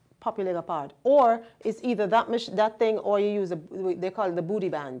pop your leg apart. Or it's either that thing, or you use they call it the booty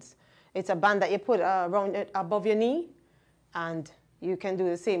bands. It's a band that you put around it above your knee, and you can do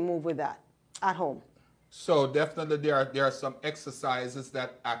the same move with that at home. So definitely there are some exercises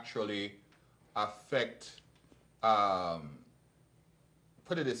that actually affect, put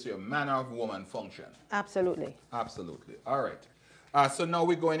it this way, man or woman function. Absolutely. Absolutely. All right. So now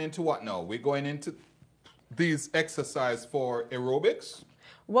we're going into what now? We're going into these exercises for aerobics?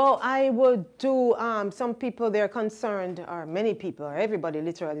 Well, I would do, some people, they're concerned, or many people, or everybody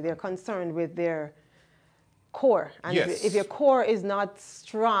literally, they're concerned with their core. And yes. if your core is not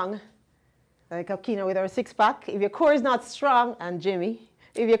strong, like Akina with her six-pack, if your core is not strong, and Jimmy,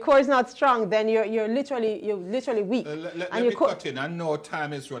 if your core is not strong, then you're literally weak. Let me cut in. I know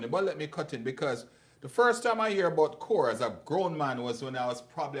time is running, but let me cut in because the first time I hear about core as a grown man was when I was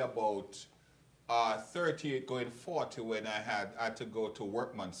probably about 38 going 40 when I had to go to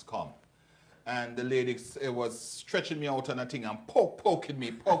workman's comp. And the lady was stretching me out on a thing and poking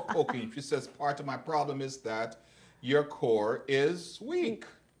me. She says, part of my problem is that your core is weak.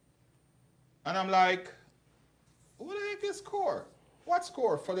 And I'm like, what the heck is core? What's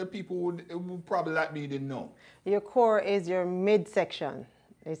core for the people who probably like me didn't know? Your core is your midsection.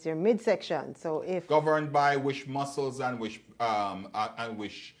 It's your midsection. So if governed by which muscles and which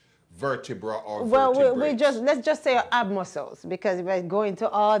vertebra or well, vertebrates? let's just say your ab muscles, because if I go into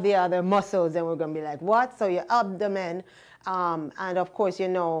all the other muscles, then we're going to be like, what? So your abdomen, and of course,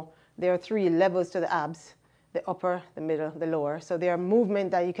 there are 3 levels to the abs. the upper, the middle, the lower. So there are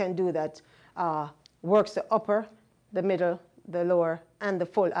movements that you can do that works the upper, the middle, the lower, and the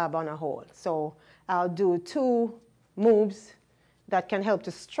full ab on a whole. So I'll do 2 moves that can help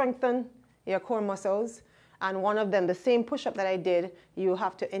to strengthen your core muscles. And one of them, the same push-up that I did, you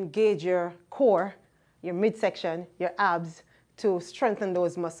have to engage your core, your midsection, your abs, to strengthen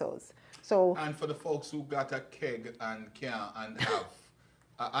those muscles. So, and for the folks who got a keg and can't and have,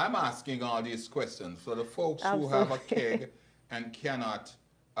 I'm asking all these questions. For the folks who have a keg and cannot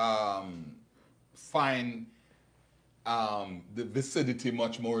find the vicinity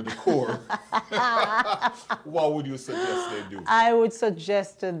much more the core, what would you suggest they do? I would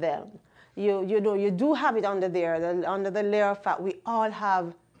suggest to them, you know, you do have it under there, under the layer of fat. We all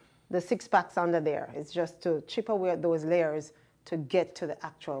have the 6-packs under there. It's just to chip away at those layers to get to the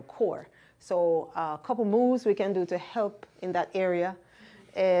actual core. So a couple moves we can do to help in that area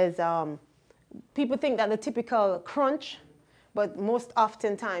is people think that the typical crunch, but most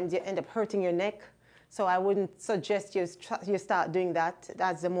oftentimes you end up hurting your neck. So I wouldn't suggest you start doing that.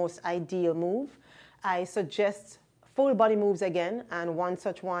 That's the most ideal move. I suggest full body moves again, and one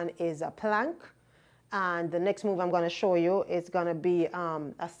such one is a plank. And the next move I'm going to show you is going to be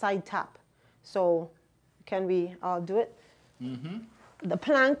a side tap. So can we all do it? Mm-hmm. The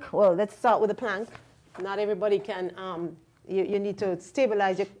plank, well, let's start with the plank. Not everybody can, you need to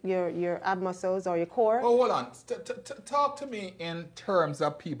stabilize your ab muscles or your core. Oh, hold on. Talk to me in terms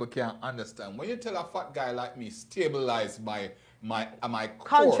that people can understand. When you tell a fat guy like me, stabilize my core.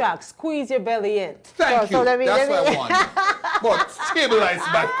 Contract, squeeze your belly in. Thank you. That's what I want. But stabilize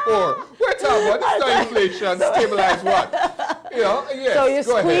my core. We're talking about this no inflation. Stabilize what? You know, yes, so you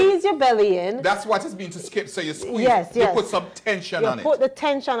squeeze your belly in. That's what it's mean to skip. So you squeeze. Yes, yes. You put some tension on it. You put the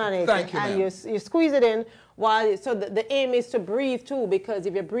tension on it. Thank you, and ma'am. you squeeze it in. So the aim is to breathe too, because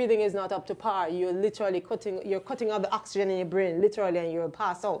if your breathing is not up to par, you're literally cutting out the oxygen in your brain, literally, and you'll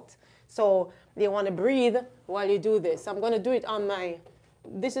pass out. So you want to breathe while you do this. I'm going to do it on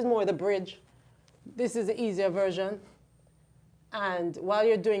this is more the bridge. This is the easier version. And while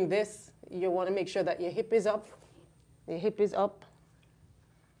you're doing this, you want to make sure that your hip is up. Your hip is up.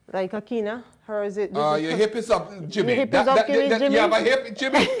 Like Akina. Her is it? Your hip is up, Jimmy. Your hip is up, Jimmy. You have a hip,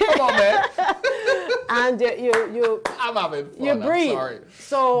 Jimmy? Come on, man. And I'm having fun. You breathe. I'm sorry.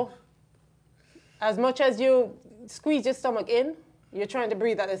 So as much as you squeeze your stomach in, you're trying to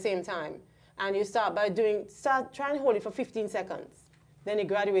breathe at the same time. And you start trying to hold it for 15 seconds. Then you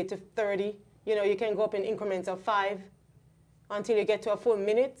graduate to 30. You know, you can go up in increments of 5 until you get to a full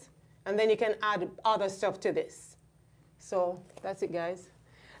minute. And then you can add other stuff to this. So that's it, guys.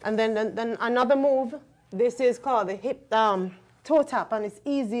 And then another move, this is called the hip toe tap, and it's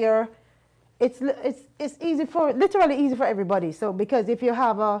easier. It's literally easy for everybody. So because if you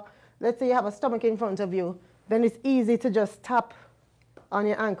have let's say you have a stomach in front of you, then it's easy to just tap on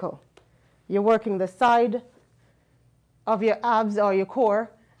your ankle. You're working the side of your abs or your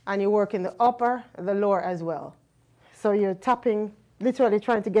core, and you're working the upper, the lower as well. So you're tapping, literally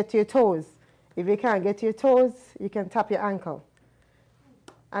trying to get to your toes. If you can't get to your toes, you can tap your ankle.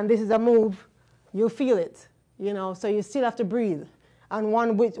 And this is a move, you'll feel it, you know, so you still have to breathe. And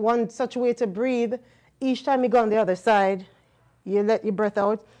one such way to breathe, each time you go on the other side, you let your breath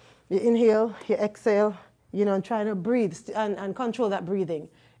out, you inhale, you exhale, you know, and try to breathe and control that breathing.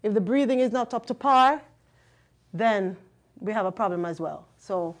 If the breathing is not up to par, then we have a problem as well.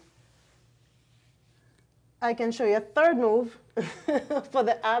 So I can show you a third move for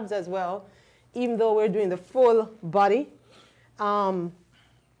the abs as well, even though we're doing the full body.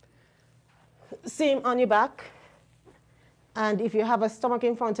 Same on your back. And if you have a stomach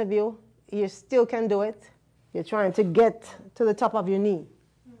in front of you, you still can do it. You're trying to get to the top of your knee.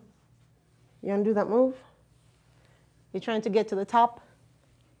 You want to do that move? You're trying to get to the top.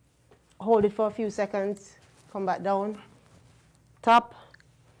 Hold it for a few seconds. Come back down. Top.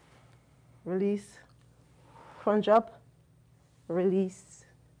 Release. Crunch up. Release.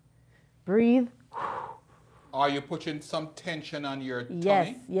 Breathe. Are you putting some tension on your tummy?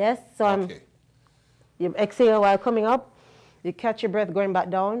 Yes, yes. So you exhale while coming up. You catch your breath going back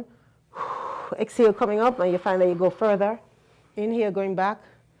down. Exhale coming up, and you find that you go further. Inhale going back.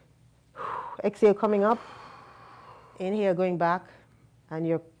 Exhale coming up. Inhale going back. And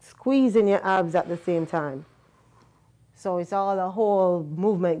you're squeezing your abs at the same time. So it's all a whole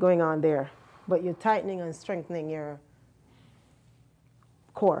movement going on there. But you're tightening and strengthening your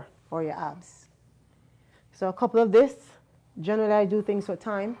core or your abs. So a couple of this. Generally, I do things for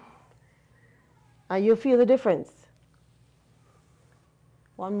time. And you'll feel the difference.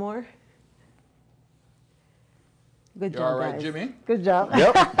 One more. Good job, all right, guys. Jimmy? Good job.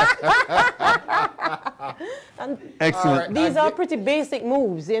 Yep. And Excellent. these are pretty basic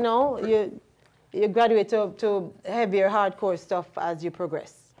moves, you know. You graduate to heavier, hardcore stuff as you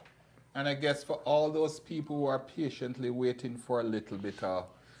progress. And I guess for all those people who are patiently waiting for a little bit of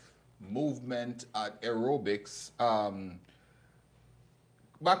movement at aerobics,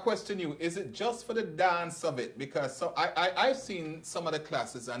 my question to you, is it just for the dance of it? Because so I've seen some of the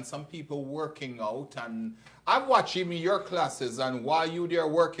classes and some people working out, and I've watched even your classes, and while you there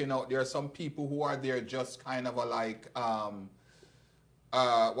working out, there are some people who are there just kind of a like,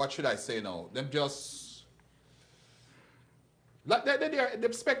 what should I say now? Them just, like they're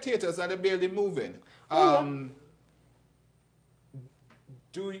the spectators and they're barely moving.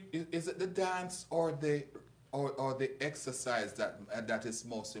 Is it the dance or the exercise that is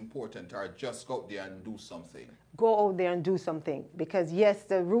most important, or just go out there and do something? Go out there and do something, because yes,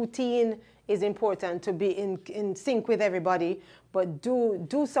 the routine is important to be in sync with everybody, but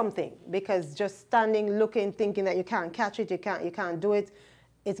do something, because just standing, looking, thinking that you can't catch it, you can't do it,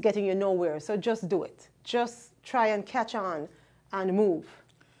 it's getting you nowhere. So just do it. Just try and catch on and move.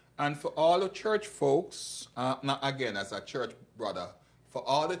 And for all the church folks, now again, as a church brother, for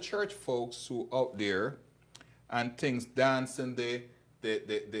all the church folks who out there and things dancing the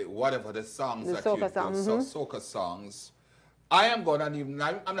whatever the songs the that soca you song, do, soca songs, I'm not even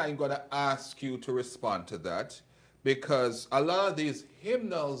going to ask you to respond to that, because a lot of these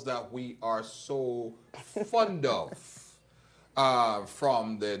hymnals that we are so fond of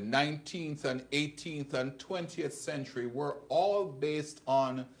from the 19th and 18th and 20th century were all based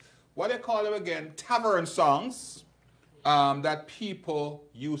on, what they call them again, tavern songs that people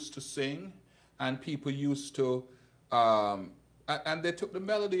used to sing, and people used to, and they took the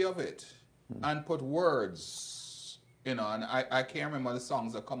melody of it and put words, you know, and I can't remember the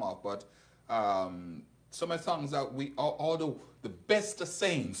songs that come out, but some of the songs that we, all the best of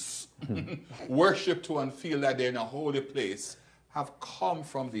saints worship to and feel that they're in a holy place have come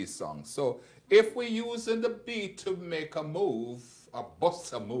from these songs. So if we're using the beat to make a move, a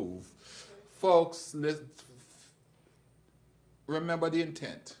bust a move, folks, remember the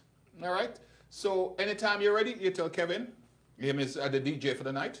intent. All right? So anytime you're ready, you tell Kevin. Him is the DJ for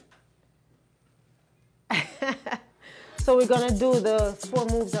the night. So we're gonna do the 4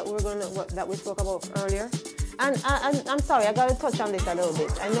 moves that that we spoke about earlier. And I'm sorry, I gotta touch on this a little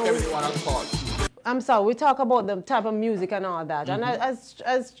bit. I know. Kevin, you want to call? I'm sorry, we talk about the type of music and all that. And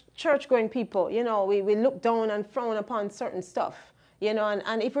as church-going people, you know, we look down and frown upon certain stuff. You know,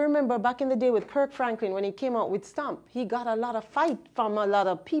 and if you remember back in the day with Kirk Franklin, when he came out with Stomp, he got a lot of fight from a lot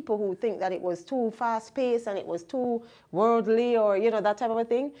of people who think that it was too fast-paced and it was too worldly, or, you know, that type of a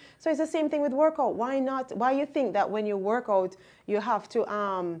thing. So it's the same thing with workout. Why not? Why you think that when you work out, you have to,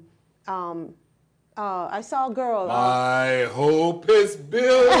 I saw a girl. My hope is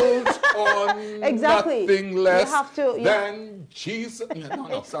built on exactly. nothing less you have to, than Jesus.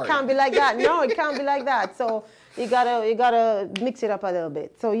 No, sorry. It can't be like that. No, it can't be like that. So you gotta mix it up a little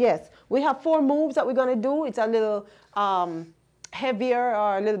bit. So yes, we have 4 moves that we're gonna do. It's a little heavier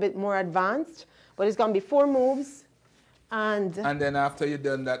or a little bit more advanced, but it's gonna be 4 moves. And then after you've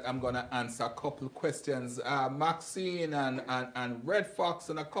done that, I'm gonna answer a couple of questions. Maxine and Red Fox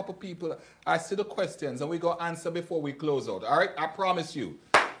and a couple people, I see the questions and we go answer before we close out. All right, I promise you.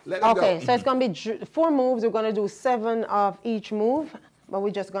 Let it go. Okay, so it's gonna be 4 moves. We're gonna do 7 of each move, but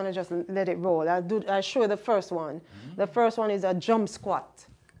we're just gonna let it roll. I'll show you the first one. The first one is a jump squat.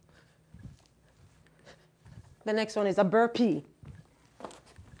 The next one is a burpee.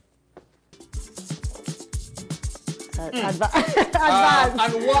 Advanced.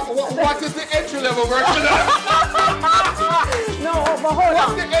 And what is the entry level version of that? No, but hold on.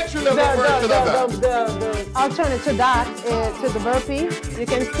 What's the entry level version of that? The alternate to that, to the burpee, you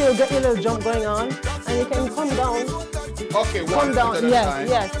can still get your little jump going on, and you can come down. Okay, come down.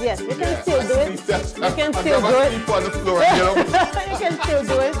 Yes. You can still do it. You can still do it. On the floor, you know? You can still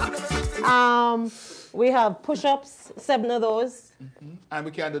do it. We have push-ups, 7 of those. And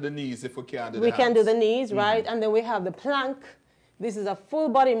we can do the knees if we can do the We can hands. do the knees, right? And then we have the plank. This is a full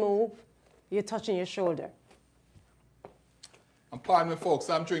body move. You're touching your shoulder. And pardon me, folks,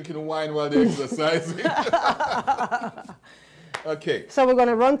 I'm drinking wine while they're exercising. Okay. So we're going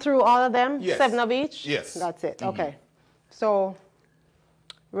to run through all of them, Yes. 7 of each? Yes. That's it, okay. So,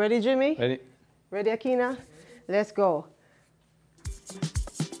 ready, Jimmy? Ready? Ready, Akina? Let's go.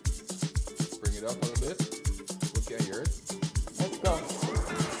 Bring it up a little bit. We can't hear it. Let's go.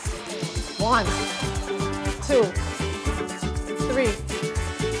 1, 2, 3,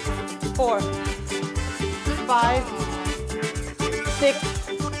 4, 5, 6,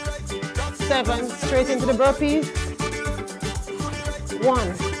 7. Straight into the burpees.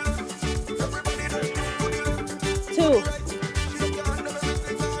 1,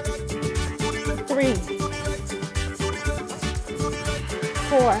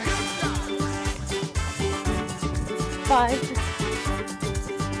 4, 5,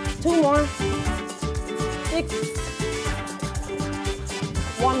 2 more, 6,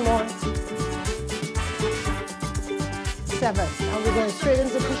 1 more, 7. And we're going straight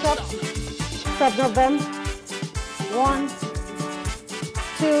into push-ups. 7 of them. 1,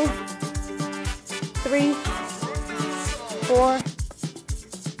 2, 3, 4,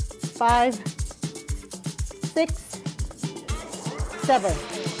 5, 6, 7.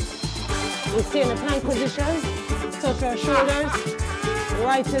 We stay in the plank position. Touch our shoulders.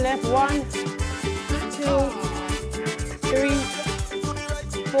 Right to left. 1, 2, 3,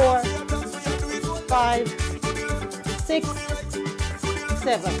 4, 5, 6,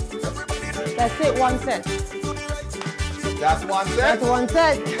 7. That's it, 1 set. That's 1 set? That's 1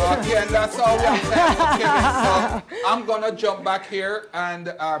 set. Okay, and that's all we have time. Okay, so I'm going to jump back here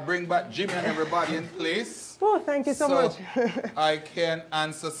and bring back Jimmy and everybody in place. Oh, thank you so much. I can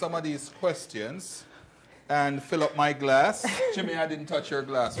answer some of these questions and fill up my glass. Jimmy, I didn't touch your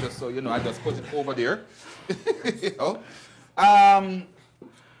glass, just so you know. I just put it over there. You know?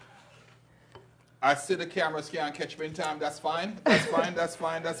 I see the cameras can't catch me in time. That's fine. That's fine. That's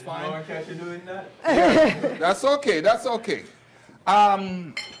fine. That's fine. No one catch you doing that. Yeah, that's okay. That's okay.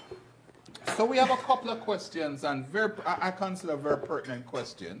 So we have a couple of questions, and I consider very pertinent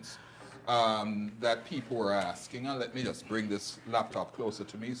questions that people were asking. And let me just bring this laptop closer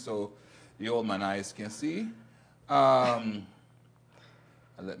to me so the old man eyes can see. And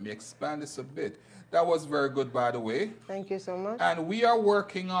let me expand this a bit. That was very good, by the way. Thank you so much. And we are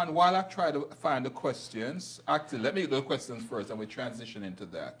working on, while I try to find the questions, actually, let me do the questions first, and we transition into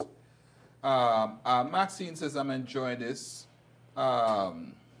that. Maxine says, I'm enjoying this. Oh,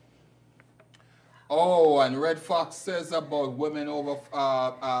 and Red Fox says about women over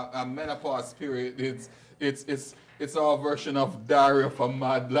a menopause period, it's our version of Diary of a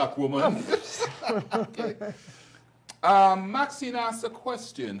Mad Black Woman. Okay. Maxine asked a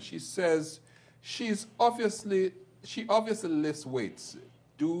question. She says, she obviously lifts weights.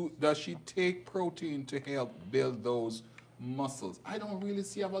 Does she take protein to help build those muscles? I don't really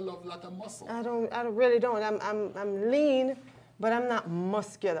see I have a lot of muscle. I really don't. I'm lean, but I'm not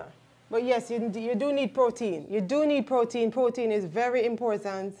muscular. But yes, you do need protein. You do need protein. Protein is very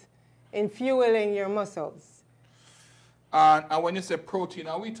important in fueling your muscles. And when you say protein,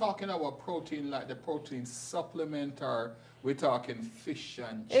 are we talking about protein like the protein supplement, or we're talking fish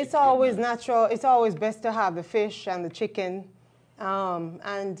and chicken? It's always natural. It's always best to have the fish and the chicken,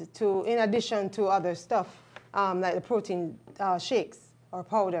 and in addition to other stuff like the protein shakes or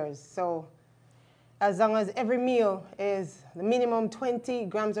powders. So as long as every meal is the minimum 20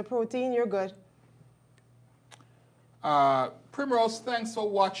 grams of protein, you're good. Primrose, thanks for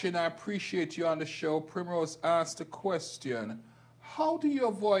watching. I appreciate you on the show. Primrose asked a question. How do you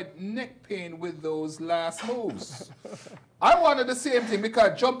avoid neck pain with those last moves? I wanted the same thing,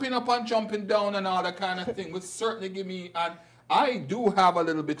 because jumping up and jumping down and all that kind of thing would certainly give me, and I do have a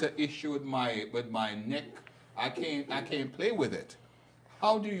little bit of issue with my neck. I can't play with it.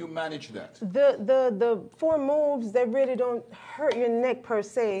 How do you manage that? The 4 moves, they really don't hurt your neck per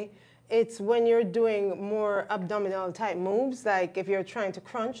se. It's when you're doing more abdominal type moves, like if you're trying to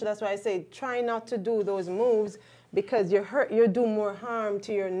crunch. That's why I say try not to do those moves, because you do more harm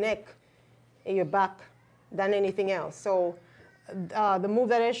to your neck and your back than anything else. So the move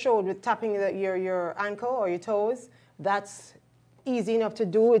that I showed with tapping your ankle or your toes, that's easy enough to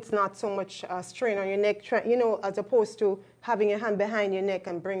do. It's not so much strain on your neck, as opposed to having your hand behind your neck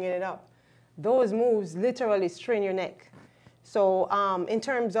and bringing it up. Those moves literally strain your neck. So in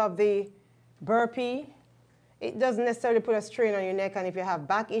terms of the burpee, it doesn't necessarily put a strain on your neck. And if you have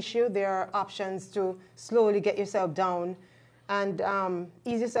back issue, there are options to slowly get yourself down and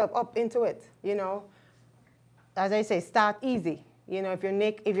ease yourself up into it. As I say, start easy. If your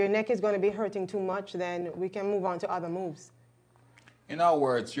neck is going to be hurting too much, then we can move on to other moves. In other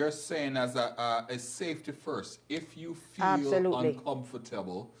words, you're saying as a safety first, if you feel Absolutely.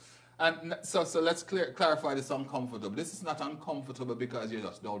 uncomfortable. And so let's clarify this uncomfortable. This is not uncomfortable because you're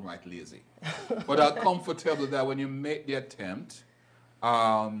just downright lazy. But uncomfortable that when you make the attempt,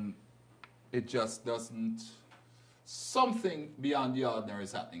 it just doesn't, something beyond the ordinary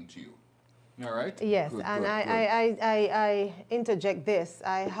is happening to you. All right? Yes, Good, and good, I interject this.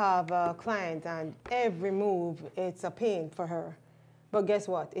 I have a client, and every move, it's a pain for her. But guess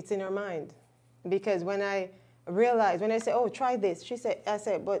what? It's in her mind. Because when I say, oh, try this, I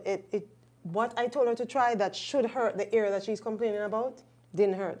said, but what I told her to try that should hurt the area that she's complaining about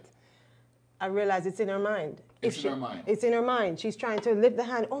didn't hurt. I realize it's in her mind. It's in her mind. It's in her mind. She's trying to lift the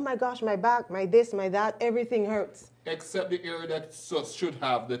hand. Oh my gosh, my back, my this, my that, everything hurts. Except the area that should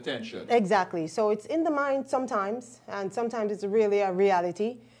have the tension. Exactly. So it's in the mind sometimes, and sometimes it's really a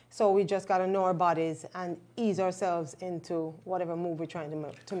reality. So we just got to know our bodies and ease ourselves into whatever move we're trying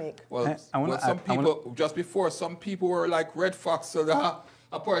to make. Well, some people, just before, some people were like, Red Fox, so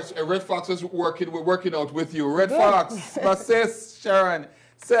of course, Red Fox was working out with you. Red Fox, my sis, Sharon,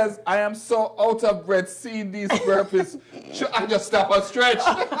 says, I am so out of breath seeing these burpees. I just stop and stretch. She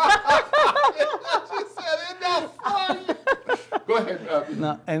said, enough fun. Go ahead.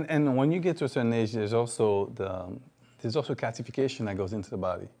 No, and when you get to a certain age, there's also calcification that goes into the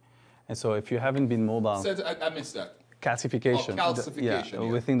body. And so if you haven't been mobile... I missed that. Calcification. Oh, calcification.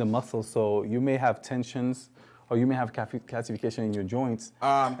 Within the muscles. So you may have tensions, or you may have calcification in your joints.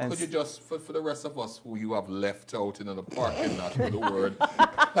 Could you just, for the rest of us who you have left out in the parking lot with the word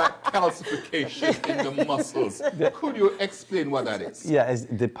calcification in the muscles, could you explain what that is? Yeah, it's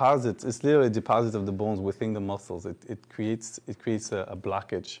deposits. It's literally a deposit of the bones within the muscles. It creates a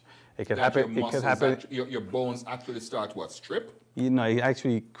blockage. It could happen. Your bones actually start what, strip? You know, it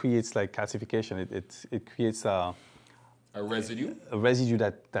actually creates like calcification. It creates a residue. A residue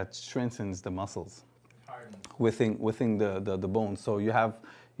that strengthens the muscles within the bone. So you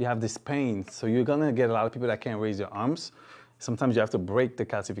have this pain. So you're gonna get a lot of people that can't raise their arms. Sometimes you have to break the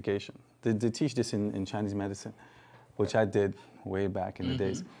calcification. They teach this in Chinese medicine, which I did way back in the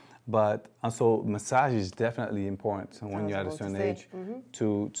days. But also massage is definitely important when you're at a certain age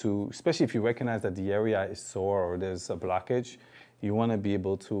to especially if you recognize that the area is sore or there's a blockage, you want to be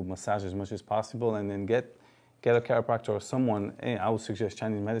able to massage as much as possible and then get a chiropractor or someone, I would suggest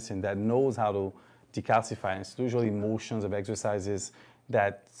Chinese medicine, that knows how to decalcify. And it's usually motions of exercises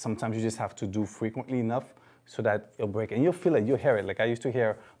that sometimes you just have to do frequently enough so that it'll break. And you'll feel it, you'll hear it. Like I used to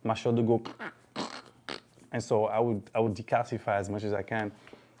hear my shoulder go, and so I would decalcify as much as I can.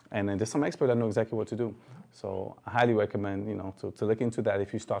 And then there's some experts that know exactly what to do. So I highly recommend, to look into that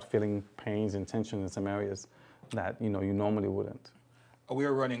if you start feeling pains and tension in some areas that, you normally wouldn't. We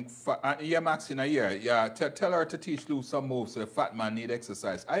are running, Maxine, yeah. Tell her to teach Lou some moves so the fat man need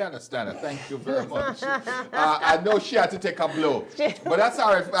exercise. I understand it. Thank you very much. I know she had to take a blow, but that's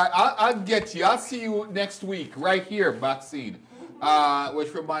all right. I'll get you. I'll see you next week right here, Maxine.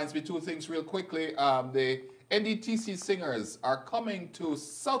 Which reminds me two things real quickly. The NDTC singers are coming to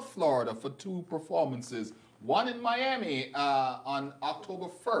South Florida for 2 performances. One in Miami on October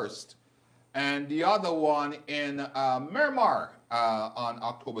 1st, and the other one in Miramar on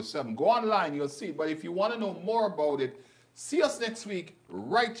October 7th. Go online, you'll see. But if you want to know more about it, see us next week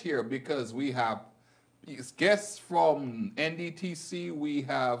right here, because we have guests from NDTC. We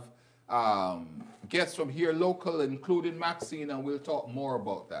have guests from here local, including Maxine, and we'll talk more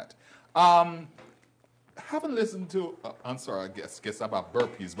about that. Haven't listened to, I'm sorry, I guess about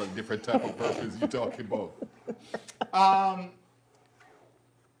burpees, but different type of burpees you're talking about.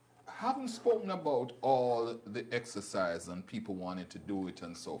 Haven't spoken about all the exercise and people wanting to do it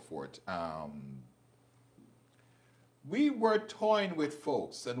and so forth. We were toying with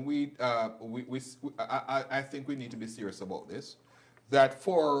folks, and I think we need to be serious about this, that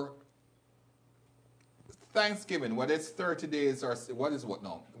for Thanksgiving, whether it's 30 days or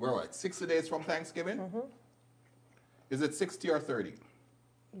we're at 60 days from Thanksgiving? Is it 60 or 30?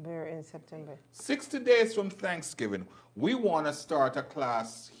 We're in September. 60 days from Thanksgiving, we want to start a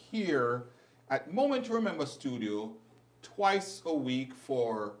class here at Moment to Remember Studio twice a week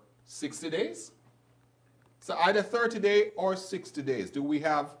for 60 days. So either 30 days or 60 days. Do we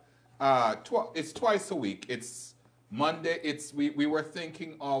have, it's twice a week. It's Monday, we were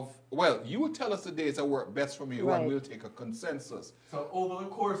thinking of, well, you tell us the days that work best for you, and we'll take a consensus. So over the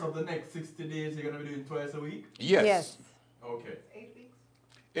course of the next 60 days, you're going to be doing twice a week? Yes. Okay. 8 weeks?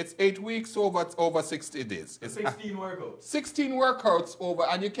 It's 8 weeks over 60 days. It's 16 workouts. 16 workouts over,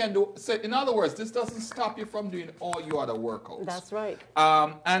 and you can do, so in other words, this doesn't stop you from doing all your other workouts. That's right.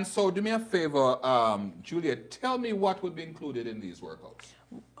 And so do me a favor, Juliet, tell me what would be included in these workouts.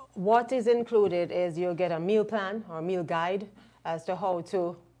 What is included is you'll get a meal plan or meal guide as to how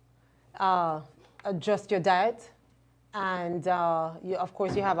to adjust your diet. And of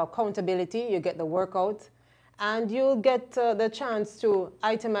course, you have accountability. You get the workout. And you'll get the chance to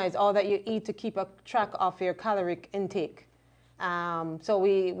itemize all that you eat to keep a track of your caloric intake. So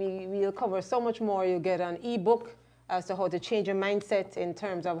we'll cover so much more. You'll get an ebook as to how to change your mindset in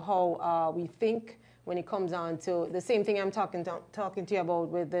terms of how we think when it comes on to the same thing I'm talking to you about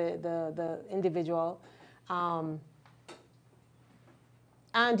with the individual.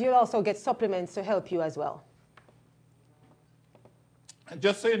 And you'll also get supplements to help you as well.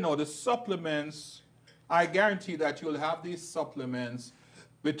 just so you know, the supplements, I guarantee that you'll have these supplements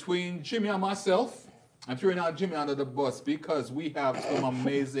between Jimmy and myself. I'm throwing out Jimmy under the bus because we have some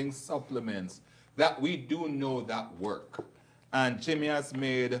amazing supplements that we do know that work. And Jimmy has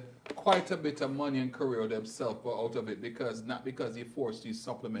made quite a bit of money and career himself out of it, because not because he forced these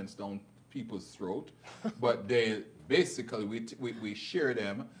supplements down people's throat, but they basically, we share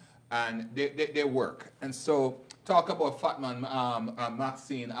them and they work. And so talk about Fatman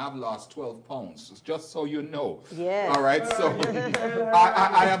Maxine, I've lost 12 pounds, just so you know. Yeah. All right, so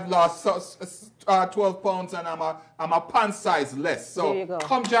I have lost 12 pounds and I'm a pant size less. So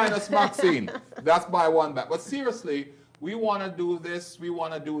come join us, Maxine. That's by one back. But seriously, we want to do this. We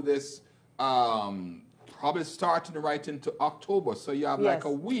want to do this probably starting right into October. So you have like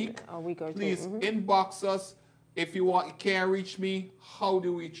a week. A week or two. Please inbox us. If you want, you can't reach me. How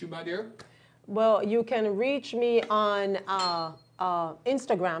do we reach you, my dear? Well, you can reach me on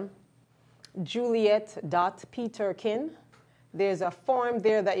Instagram, juliet.peterkin. There's a form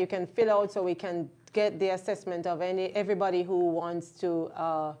there that you can fill out so we can get the assessment of everybody who wants to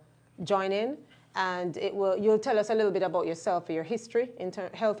join in. And you'll tell us a little bit about yourself, your history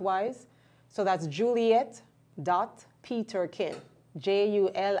health-wise. So that's juliet.peterkin,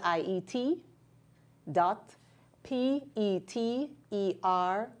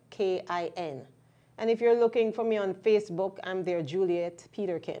 JULIET.PETERKIN. And if you're looking for me on Facebook, I'm there, Juliet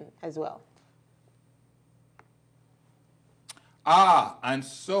Peterkin, as well. And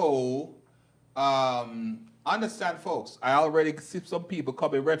so, understand, folks, I already see some people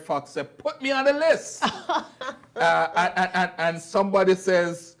coming. Red Fox said, put me on the list. And somebody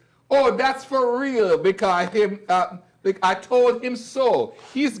says, oh, that's for real, because I told him so.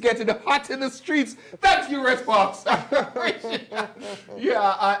 He's getting hot in the streets. Thank you, Red Fox.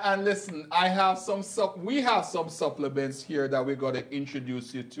 And listen, we have some supplements here that we're going to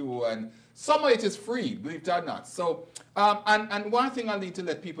introduce you to, and some of it is free, believe it or not. So, and one thing I need to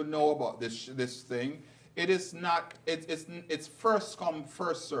let people know about this thing, it's first come,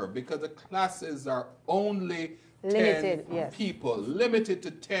 first serve, because the classes are only limited, 10 people, limited to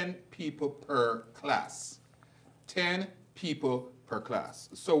 10 people per class. 10 people per class.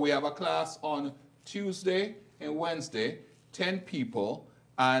 So we have a class on Tuesday and Wednesday, 10 people,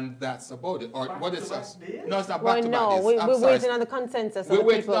 and that's about it. Or what is that? No, it's not back to back. We're waiting on the consensus. We're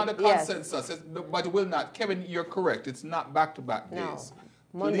waiting on the consensus, but it will not. Kevin, you're correct. It's not back to back days.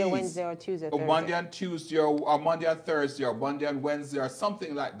 Monday, Wednesday, or Tuesday, Thursday. Monday and Tuesday, or Monday and Thursday, or Monday and Wednesday, or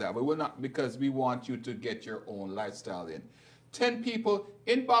something like that. But we're not, because we want you to get your own lifestyle in. 10 people,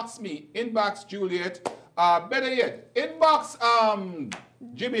 inbox me, inbox Juliet. Better yet, inbox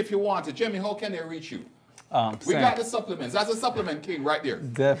Jimmy if you want it. Jimmy, how can they reach you? We got the supplements. That's a supplement king right there.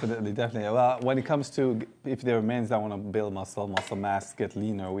 Definitely. Well, when it comes to, if there are men that want to build muscle mass, get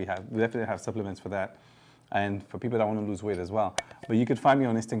leaner, we definitely have supplements for that. And for people that want to lose weight as well. But you can find me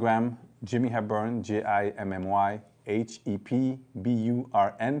on Instagram, Jimmy Hepburn,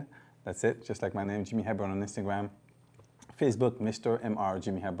 JIMMYHEPBURN. That's it, just like my name, Jimmy Hepburn on Instagram. Facebook, Mr. MR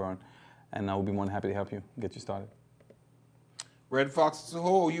Jimmy Hepburn. And I will be more than happy to help you, get you started. Red Fox,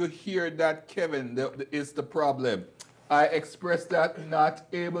 you hear that, Kevin, is the problem. I expressed that not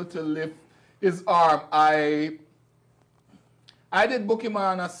able to lift his arm. I did book him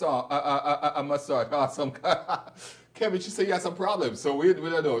on a massage. Awesome. Kevin, she said he has some problems, so we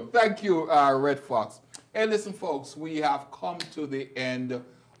don't know. Thank you, Red Fox. Hey, listen, folks, we have come to the end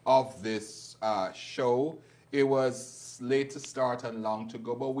of this show. It was late to start and long to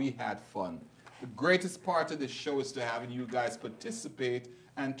go, but we had fun. The greatest part of this show is to having you guys participate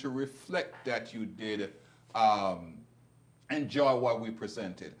and to reflect that you did enjoy what we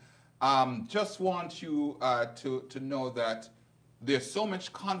presented. Just want you to know that there's so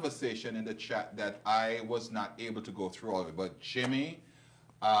much conversation in the chat that I was not able to go through all of it. But Jimmy,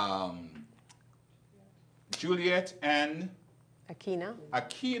 Juliet, and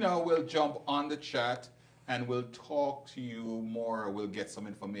Akina will jump on the chat and we'll talk to you more. We'll get some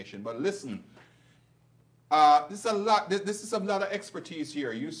information. But listen, this is a lot. This is a lot of expertise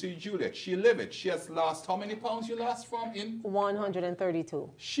here. You see, Juliet, she lived it. She has lost how many pounds you lost from in? 132.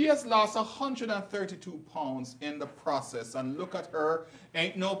 She has lost 132 pounds in the process. And look at her.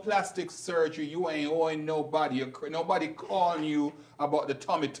 Ain't no plastic surgery. You ain't owing nobody. Nobody calling you about the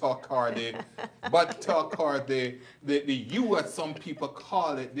tummy tuck or the butt tuck or the U, as some people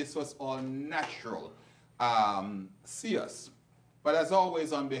call it. This was all natural. See us. But as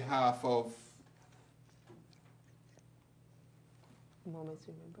always, on behalf of Moments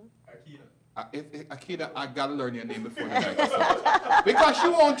remember? Akina, I gotta learn your name before the night starts. Because she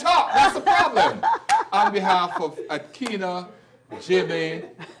won't talk, that's the problem. On behalf of Akina, Jimmy,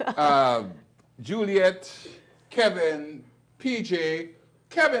 Juliet, Kevin, PJ,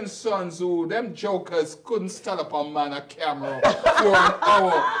 Kevin's sons who, them jokers couldn't stand up a man a camera for an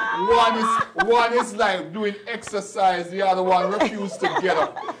hour. One is like doing exercise, the other one refused to get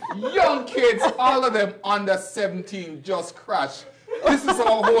up. Young kids, all of them under 17 just crash. This is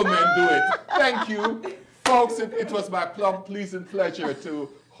how old men do it. Thank you. Folks, it was my pleasant pleasure to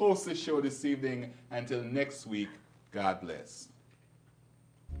host the show this evening. Until next week, God bless.